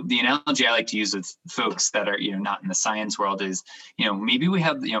 the analogy I like to use with folks that are, not in the science world is, maybe we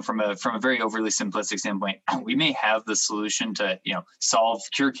have, from a very overly simplistic standpoint, we may have the solution to,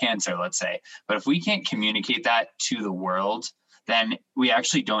 cure cancer, let's say. But if we can't communicate that to the world, then we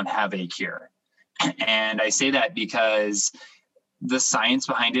actually don't have a cure. And I say that because the science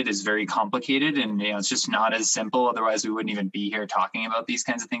behind it is very complicated, and it's just not as simple. Otherwise, we wouldn't even be here talking about these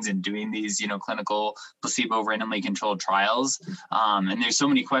kinds of things and doing these clinical placebo randomly controlled trials. And there's so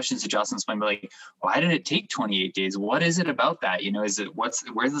many questions that Jocelyn's explained, like, why did it take 28 days? What is it about that? Is it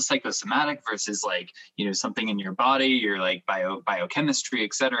where's the psychosomatic versus something in your body, your like biochemistry,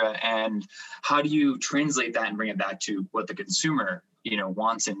 et cetera? And how do you translate that and bring it back to what the consumer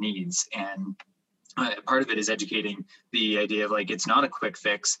wants and needs? And part of it is educating the idea of it's not a quick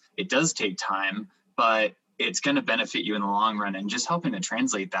fix. It does take time, but it's going to benefit you in the long run. And just helping to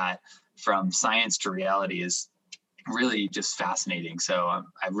translate that from science to reality is really just fascinating. So I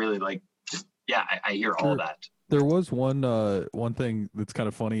really I hear all that. There was one thing that's kind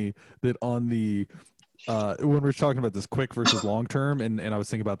of funny that on the when we're talking about this quick versus long term, and I was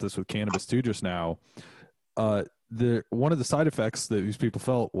thinking about this with cannabis too just now. One of the side effects that these people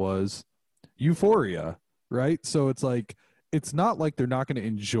felt was euphoria, right? So it's not like they're not going to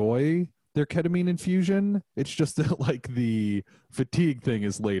enjoy their ketamine infusion. It's just that the fatigue thing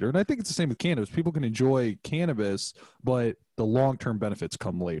is later. And I think it's the same with cannabis. People can enjoy cannabis, but the long-term benefits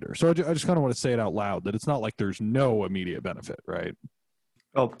come later. So I just kind of want to say it out loud that it's not like there's no immediate benefit, right?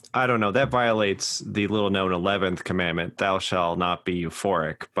 Well, I don't know. That violates the little known 11th commandment, thou shalt not be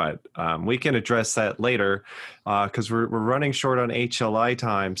euphoric. But we can address that later because we're running short on HLI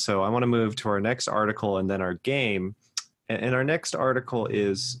time. So I want to move to our next article and then our game. And our next article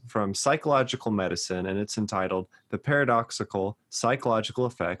is from Psychological Medicine, and it's entitled The Paradoxical Psychological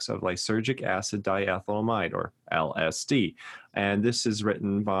Effects of Lysergic Acid Diethylamide, or LSD. And this is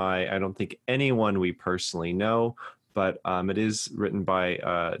written by, I don't think anyone we personally know, but it is written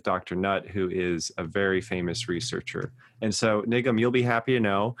by Dr. Nutt, who is a very famous researcher. And so, Nigam, you'll be happy to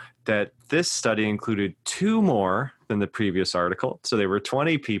know that this study included 2 more than the previous article. So there were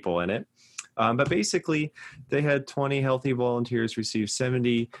 20 people in it. But basically, they had 20 healthy volunteers receive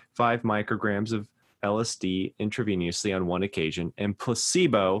 75 micrograms of LSD intravenously on one occasion and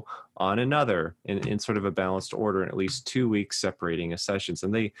placebo on another in sort of a balanced order in at least 2 weeks separating sessions.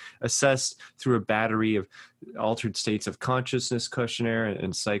 And they assessed through a battery of altered states of consciousness questionnaire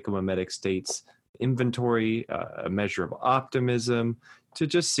and psychomimetic states inventory, a measure of optimism, to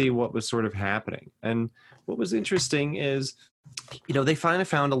just see what was sort of happening. And what was interesting is, they finally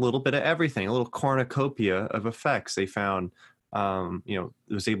found a little bit of everything, a little cornucopia of effects. They found, it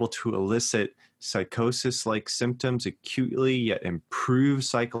was able to elicit psychosis-like symptoms acutely, yet improve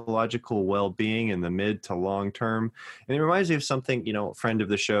psychological well-being in the mid to long term. And it reminds me of something, a friend of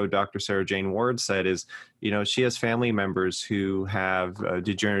the show, Dr. Sarah Jane Ward, said is, she has family members who have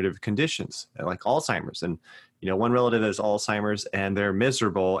degenerative conditions like Alzheimer's. And one relative has Alzheimer's and they're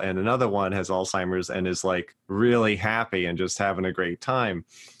miserable, and another one has Alzheimer's and is really happy and just having a great time.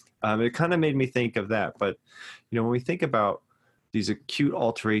 It kind of made me think of that. But, when we think about these acute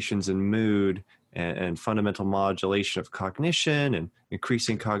alterations in mood and fundamental modulation of cognition and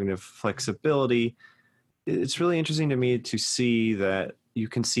increasing cognitive flexibility, it's really interesting to me to see that you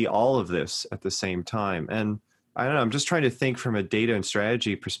can see all of this at the same time. And I don't know, I'm just trying to think from a data and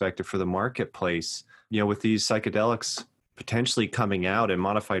strategy perspective for the marketplace. With these psychedelics potentially coming out and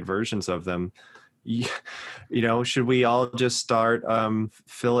modified versions of them, you know, should we all just start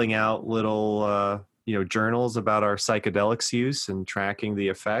filling out little, you know, journals about our psychedelics use and tracking the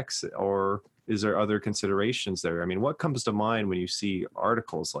effects, or is there other considerations there? I mean, what comes to mind when you see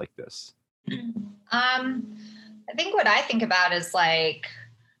articles like this? I think what I think about is like,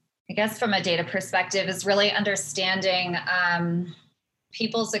 I guess from a data perspective, is really understanding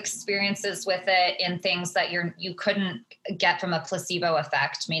people's experiences with it in things that you couldn't get from a placebo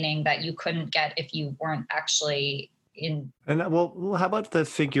effect, meaning that you couldn't get if you weren't actually in. And well, how about the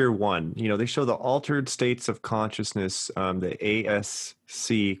figure 1? You know, they show the altered states of consciousness, the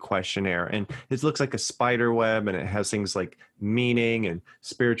ASC questionnaire, and it looks like a spider web, and it has things like meaning and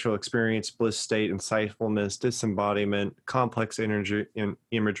spiritual experience, bliss state, insightfulness, disembodiment, complex energy and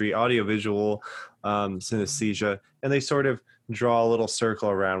imagery, audiovisual synesthesia, and they sort of draw a little circle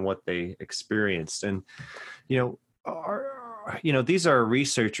around what they experienced. And these are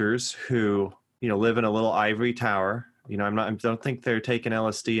researchers who, you know, live in a little ivory tower. You know, I don't think they're taking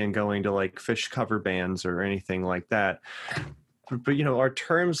LSD and going to like fish cover bands or anything like that. But you know, are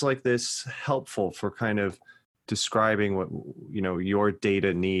terms like this helpful for kind of describing what, you know, your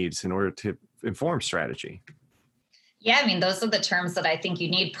data needs in order to inform strategy? Yeah, I mean, those are the terms that I think you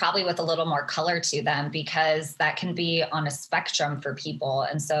need, probably with a little more color to them, because that can be on a spectrum for people.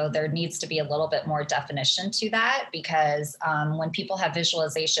 And so there needs to be a little bit more definition to that, because when people have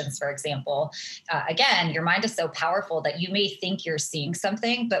visualizations, for example, again, your mind is so powerful that you may think you're seeing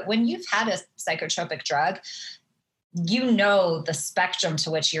something, but when you've had a psychotropic drug, you know the spectrum to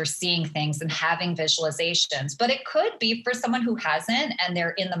which you're seeing things and having visualizations. But it could be for someone who hasn't, and they're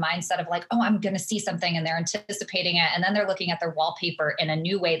in the mindset of like, oh, I'm going to see something, and they're anticipating it. And then they're looking at their wallpaper in a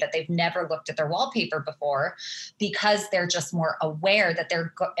new way that they've never looked at their wallpaper before, because they're just more aware that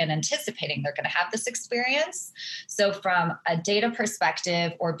and anticipating they're going to have this experience. So from a data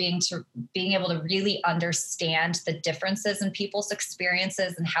perspective, or being able to really understand the differences in people's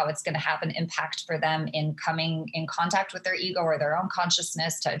experiences and how it's going to have an impact for them in coming in contact with their ego or their own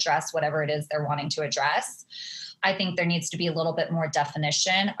consciousness to address whatever it is they're wanting to address. I think there needs to be a little bit more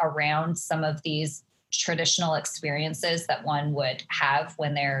definition around some of these traditional experiences that one would have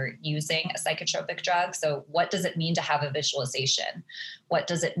when they're using a psychotropic drug. So what does it mean to have a visualization? What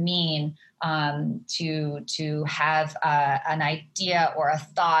does it mean to have an idea or a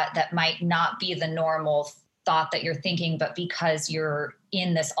thought that might not be the normal thought that you're thinking, but because you're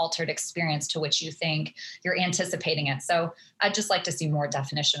in this altered experience to which you think you're anticipating it. So I'd just like to see more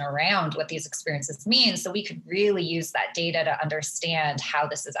definition around what these experiences mean, so we could really use that data to understand how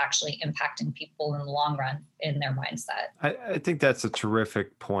this is actually impacting people in the long run in their mindset. I think that's a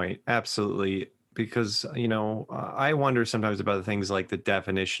terrific point. Absolutely. Because, you know, I wonder sometimes about things like the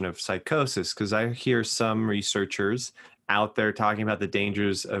definition of psychosis, because I hear some researchers out there talking about the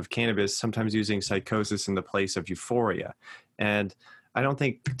dangers of cannabis, sometimes using psychosis in the place of euphoria. And I don't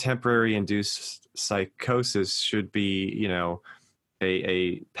think temporary induced psychosis should be, you know,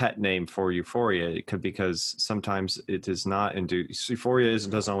 a pet name for euphoria. It could, because sometimes it is not induced. Euphoria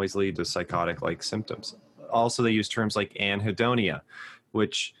doesn't always lead to psychotic-like symptoms. Also, they use terms like anhedonia,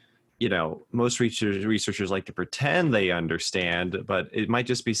 which, you know, most researchers like to pretend they understand, but it might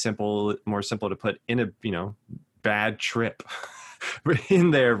just be more simple to put in a, you know, bad trip in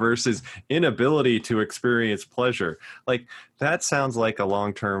there versus inability to experience pleasure. Like, that sounds like a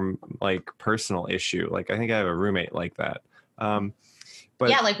long-term, like, personal issue. Like, I think I have a roommate like that. But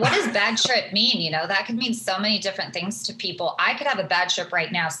yeah, like, what does bad trip mean? You know, that could mean so many different things to people. I could have a bad trip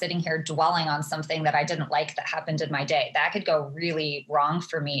right now sitting here dwelling on something that I didn't like that happened in my day. That could go really wrong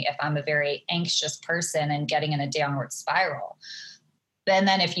for me if I'm a very anxious person and getting in a downward spiral. And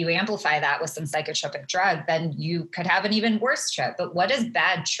then if you amplify that with some psychotropic drug, then you could have an even worse trip. But what does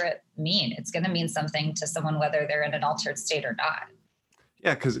bad trip mean? It's going to mean something to someone, whether they're in an altered state or not.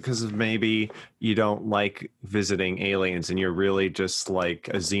 Yeah, because maybe you don't like visiting aliens and you're really just like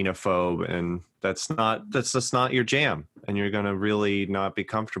a xenophobe, and that's just not your jam, and you're going to really not be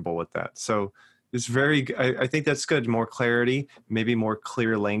comfortable with that. So it's I think that's good. More clarity, maybe more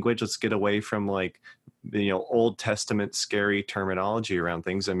clear language. Let's get away from, like, you know, Old Testament scary terminology around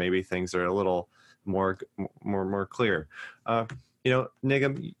things, and maybe things are a little more clear. You know,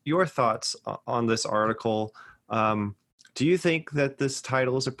 Nigam, your thoughts on this article. Do you think that this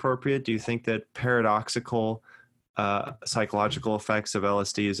title is appropriate? Do you think that paradoxical psychological effects of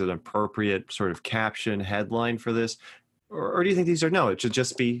LSD is an appropriate sort of caption headline for this? Or do you think it should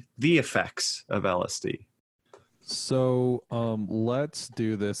just be the effects of LSD? So let's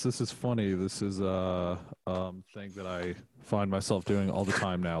do this. This is funny. This is a thing that I find myself doing all the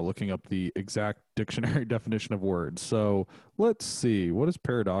time now, looking up the exact dictionary definition of words. So let's see. What does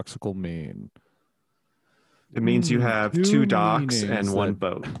paradoxical mean? It means you have two docks and one that-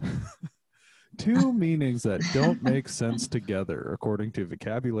 boat. Two meanings that don't make sense together, according to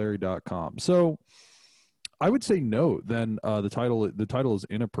vocabulary.com. So I would say no. Then the title is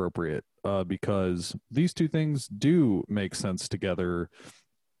inappropriate because these two things do make sense together.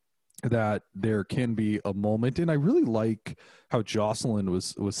 That there can be a moment, and I really like how Jocelyn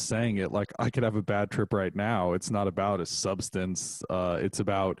was saying it. Like, I could have a bad trip right now. It's not about a substance. It's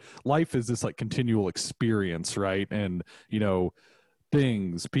about life is this like continual experience, right? And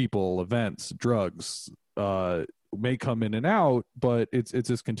things, people, events, drugs may come in and out, but it's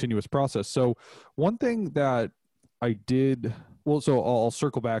this continuous process. So one thing that I did, well, so I'll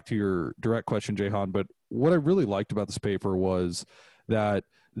circle back to your direct question, Jehan, but what I really liked about this paper was that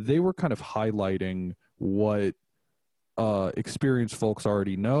they were kind of highlighting what experienced folks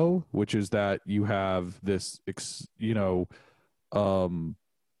already know, which is that you have this,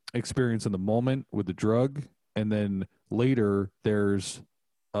 experience in the moment with the drug, and then later there's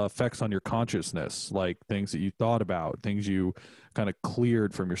effects on your consciousness, like things that you thought about, things you kind of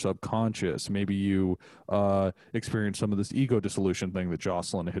cleared from your subconscious. Maybe you experienced some of this ego dissolution thing that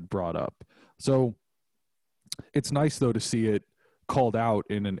Jocelyn had brought up. So it's nice, though, to see it called out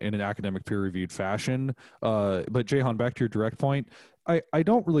in an academic peer-reviewed fashion. But Jehan, back to your direct point, I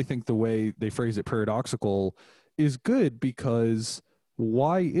don't really think the way they phrase it, paradoxical, is good, because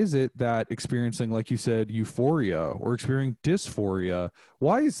why is it that experiencing, like you said, euphoria or experiencing dysphoria,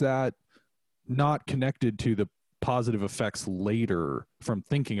 why is that not connected to the positive effects later from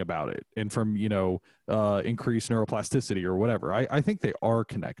thinking about it and from, increased neuroplasticity or whatever? I think they are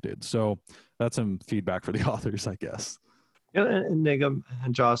connected. So that's some feedback for the authors, I guess. Yeah, and Nigam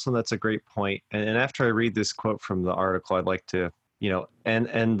and Jocelyn, that's a great point. And after I read this quote from the article, I'd like to,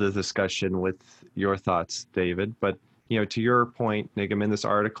 end the discussion with your thoughts, David. But, to your point, Nigam, in this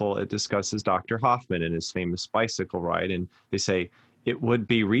article, it discusses Dr. Hoffman and his famous bicycle ride. And they say, it would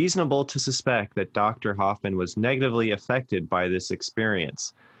be reasonable to suspect that Dr. Hoffman was negatively affected by this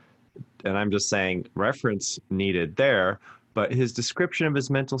experience. And I'm just saying, reference needed there. But his description of his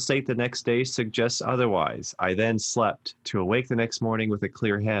mental state the next day suggests otherwise. I then slept, to awake the next morning with a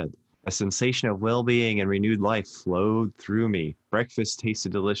clear head. A sensation of well-being and renewed life flowed through me. Breakfast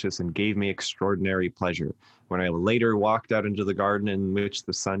tasted delicious and gave me extraordinary pleasure. When I later walked out into the garden in which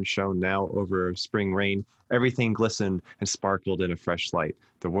the sun shone now over spring rain, everything glistened and sparkled in a fresh light.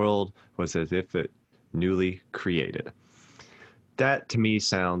 The world was as if it newly created. That, to me,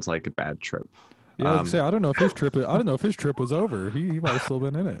 sounds like a bad trip. Yeah, I don't know if his trip was over. He might have still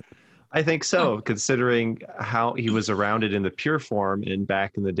been in it. I think so, considering how he was around it in the pure form, and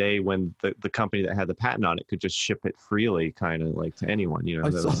back in the day when the company that had the patent on it could just ship it freely, kind of like to anyone. I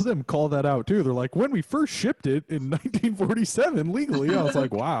saw them call that out too. They're like, when we first shipped it in 1947 legally. I was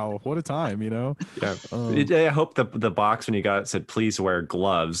like, wow, what a time, Yeah. I hope the box when you got it said, please wear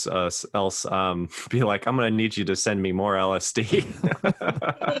gloves, else be like, I'm going to need you to send me more LSD.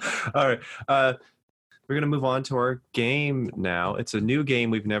 All right. We're going to move on to our game now. It's a new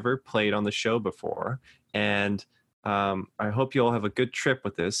game we've never played on the show before. And I hope you all have a good trip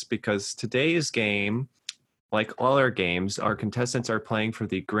with this, because today's game, like all our games, our contestants are playing for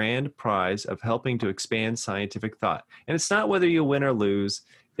the grand prize of helping to expand scientific thought. And it's not whether you win or lose.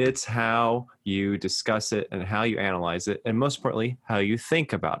 It's how you discuss it and how you analyze it, and most importantly, how you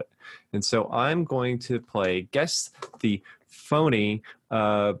think about it. And so I'm going to play Guess the Phony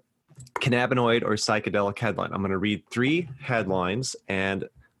Cannabinoid or Psychedelic Headline. I'm going to read 3 headlines, and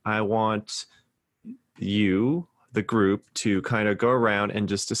I want you, the group, to kind of go around and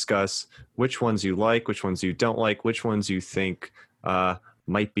just discuss which ones you like, which ones you don't like, which ones you think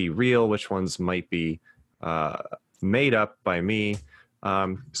might be real, which ones might be made up by me.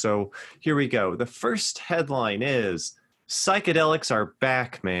 So here we go. The first headline is, psychedelics are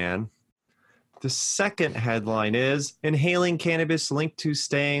back, man. The second headline is, inhaling cannabis linked to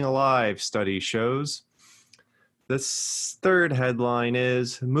staying alive, study shows. The third headline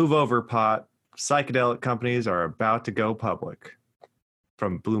is, move over pot, psychedelic companies are about to go public,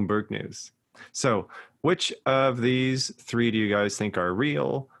 from Bloomberg News. So which of these 3 do you guys think are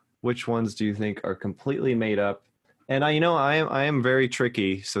real? Which ones do you think are completely made up? And I am very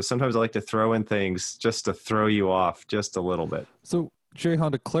tricky, so sometimes I like to throw in things just to throw you off just a little bit. So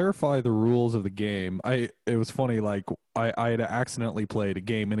Jehan, to clarify the rules of the game, it was funny, like I had accidentally played a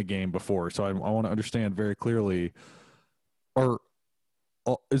game in a game before, so I want to understand very clearly,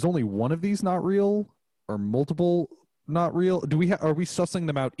 is only one of these not real, or multiple not real? Are we sussing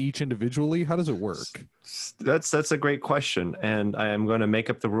them out each individually? How does it work? That's a great question, and I am going to make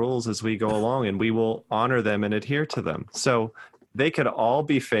up the rules as we go along, and we will honor them and adhere to them. So they could all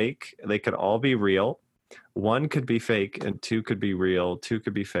be fake, they could all be real. one could be fake and two could be real, two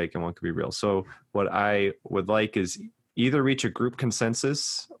could be fake and one could be real. So what I would like is either reach a group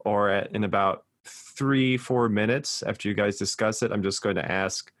consensus, or in about 3-4 minutes after you guys discuss it, I'm just going to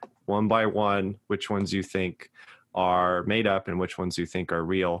ask one by one which ones you think are made up and which ones you think are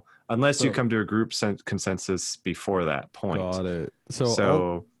real, unless you come to a group consensus before that point. Got it.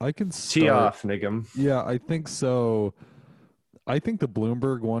 So I can tee off, Nigam. Yeah, I think so. I think the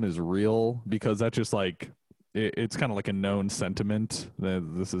Bloomberg one is real because that's just like it's kind of like a known sentiment that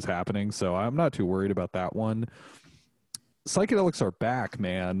this is happening. So I'm not too worried about that one. Psychedelics are back,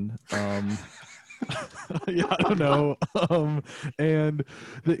 man. Yeah, I don't know. And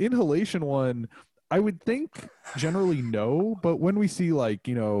the inhalation one, I would think generally no, but when we see like,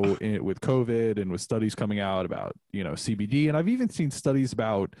 with COVID and with studies coming out about, CBD, and I've even seen studies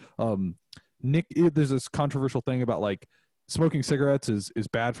about there's this controversial thing about like smoking cigarettes is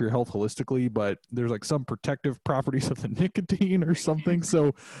bad for your health holistically, but there's like some protective properties of the nicotine or something.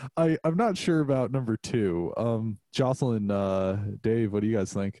 So I'm not sure about number two. Jocelyn, Dave, what do you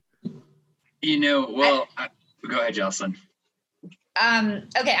guys think? Go ahead, Jocelyn.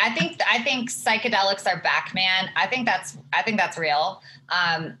 Okay, I think psychedelics are back, man. I think that's real.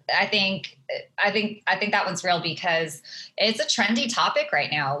 I think that one's real because it's a trendy topic right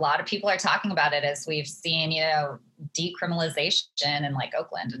now. A lot of people are talking about it, as we've seen, decriminalization in like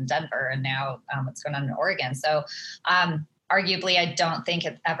Oakland and Denver, and now what's going on in Oregon. So arguably, I don't think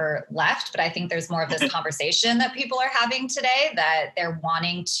it ever left, but I think there's more of this conversation that people are having today, that they're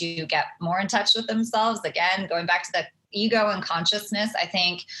wanting to get more in touch with themselves. Again, going back to the ego and consciousness, I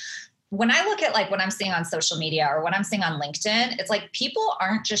think when I look at like what I'm seeing on social media or what I'm seeing on LinkedIn, it's like people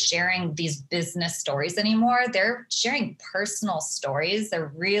aren't just sharing these business stories anymore. They're sharing personal stories.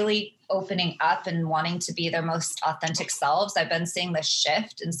 They're really opening up and wanting to be their most authentic selves. I've been seeing this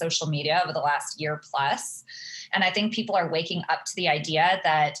shift in social media over the last year plus. And I think people are waking up to the idea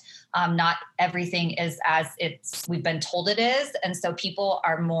that not everything is as we've been told it is. And so people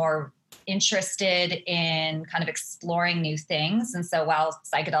are more interested in kind of exploring new things. And so while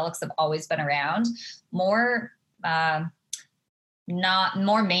psychedelics have always been around, more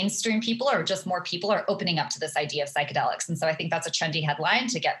mainstream people, or just more people, are opening up to this idea of psychedelics. And so I think that's a trendy headline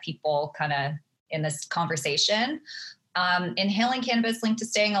to get people kind of in this conversation. Inhaling cannabis linked to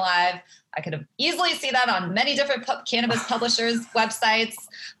staying alive. I could have easily see that on many different cannabis publishers' websites,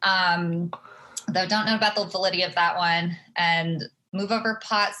 though don't know about the validity of that one. And Move Over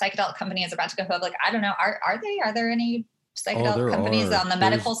Pot, psychedelic company, is about to go public. I don't know. Are there any psychedelic companies on the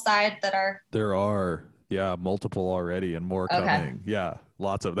medical side that are? There are. Yeah, multiple already and more coming. Yeah,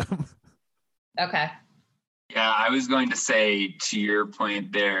 lots of them. Okay. Yeah, I was going to say, to your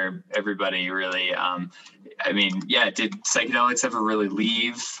point there, everybody really, did psychedelics ever really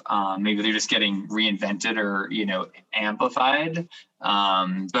leave? Maybe they're just getting reinvented or, amplified.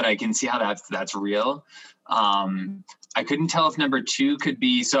 But I can see how that's real. I couldn't tell if number two could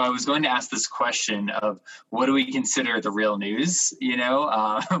be, so I was going to ask this question of what do we consider the real news? Did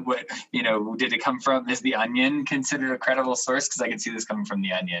it come from, is The Onion considered a credible source? Because I can see this coming from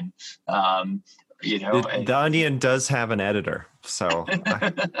The Onion. The Onion does have an editor, so.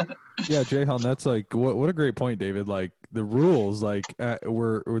 Yeah, Jehan, that's like, what a great point, David. Like the rules,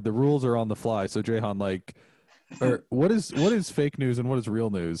 the rules are on the fly. So Jehan, like, what is fake news and what is real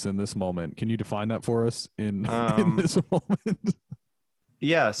news in this moment? Can you define that for us in this moment?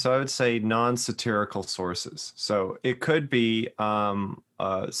 Yeah, so I would say non-satirical sources. So it could be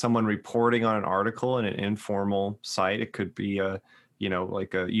someone reporting on an article in an informal site. It could be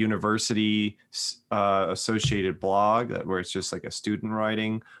like a university associated blog where it's just like a student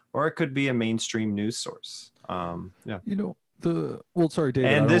writing, or it could be a mainstream news source. Sorry,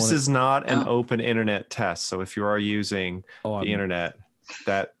 David. And this is not an open internet test. So if you are using the internet,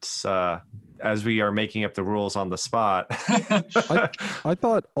 that's as we are making up the rules on the spot. I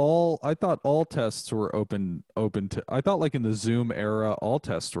thought all tests were open to. I thought like in the Zoom era, all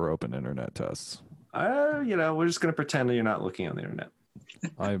tests were open internet tests. We're just going to pretend you're not looking on the internet.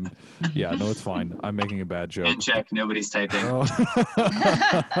 It's fine. I'm making a bad joke. And check, nobody's typing.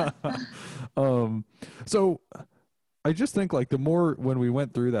 So I just think like the more when we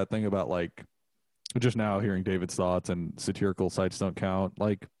went through that thing about like just now hearing David's thoughts and satirical sites don't count,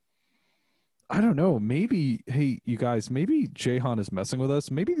 like I don't know, maybe, hey, you guys, maybe Jehan is messing with us.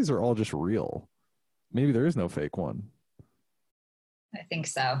 Maybe these are all just real. Maybe there is no fake one. I think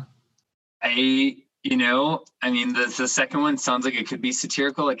so. The second one sounds like it could be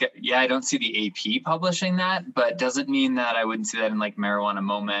satirical. Like, yeah, I don't see the AP publishing that, but doesn't mean that I wouldn't see that in like Marijuana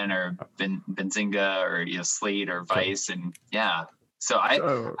Moment or Benzinga or Slate or Vice. And yeah, so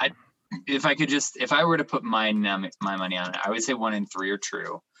I if I were to put my money on it, I would say 1 and 3 are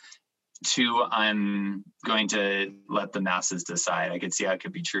true. 2, I'm going to let the masses decide. I could see how it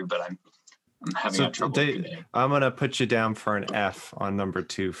could be true, but I'm having trouble today. I'm going to put you down for an F on number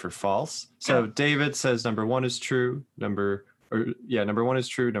 2 for false. So David says number 1 is true. Number 1 is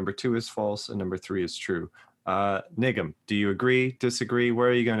true. Number 2 is false, and number 3 is true. Nigam, do you agree, disagree? Where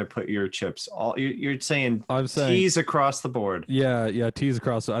are you going to put your chips? You're saying T's across the board. Yeah, T's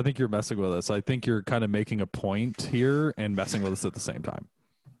across. I think you're messing with us. I think you're kind of making a point here and messing with us at the same time.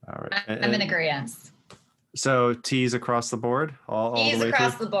 All right. I'm in agreement. So T's across the board? All T's the way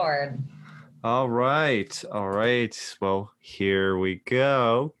across through? the board. All right. Well, here we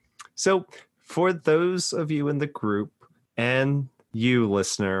go. So for those of you in the group and you,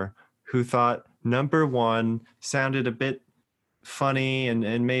 listener, who thought number 1 sounded a bit funny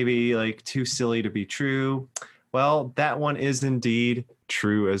and maybe like too silly to be true, well, that one is indeed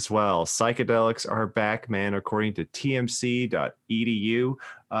true as well. Psychedelics are back, man, according to tmc.edu.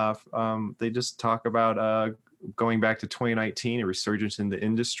 They just talk about going back to 2019, a resurgence in the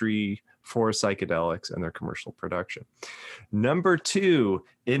industry for psychedelics and their commercial production. Number 2,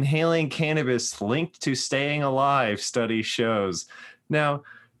 inhaling cannabis linked to staying alive, study shows. Now,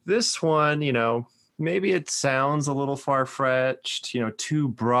 this one, maybe it sounds a little far-fetched, too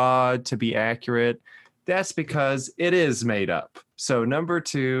broad to be accurate. That's because it is made up. So number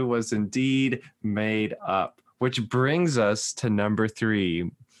 2 was indeed made up, which brings us to number 3.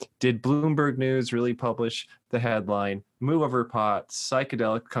 Did Bloomberg News really publish the headline, "Move over pot,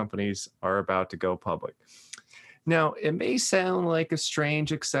 psychedelic companies are about to go public"? Now, it may sound like a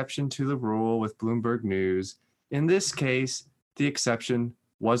strange exception to the rule with Bloomberg News. In this case, the exception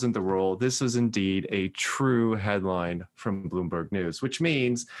wasn't the rule. This was indeed a true headline from Bloomberg News, which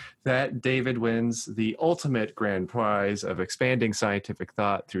means that David wins the ultimate grand prize of expanding scientific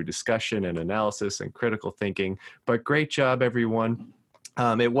thought through discussion and analysis and critical thinking. But great job, everyone.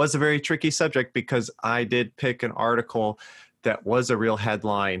 It was a very tricky subject because I did pick an article that was a real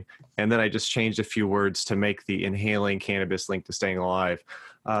headline, and then I just changed a few words to make the inhaling cannabis link to staying alive.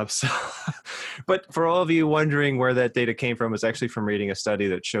 But for all of you wondering where that data came from, it's actually from reading a study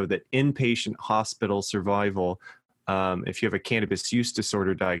that showed that inpatient hospital survival, if you have a cannabis use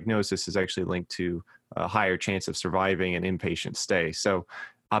disorder diagnosis, is actually linked to a higher chance of surviving an inpatient stay. So,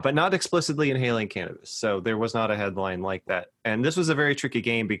 but not explicitly inhaling cannabis. So there was not a headline like that. And this was a very tricky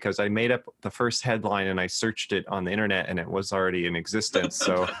game because I made up the first headline and I searched it on the internet and it was already in existence.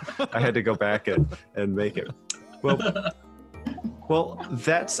 So I had to go back and make it. Well,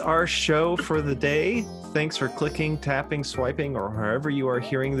 that's our show for the day. Thanks for clicking, tapping, swiping, or however you are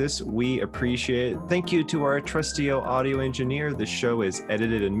hearing this. We appreciate it. Thank you to our Trustio audio engineer. The show is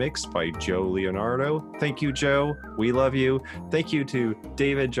edited and mixed by Joe Leonardo. Thank you, Joe. We love you. Thank you to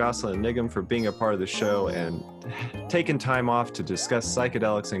David, Jocelyn, and Nigam for being a part of the show and taking time off to discuss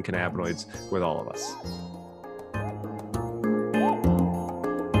psychedelics and cannabinoids with all of us.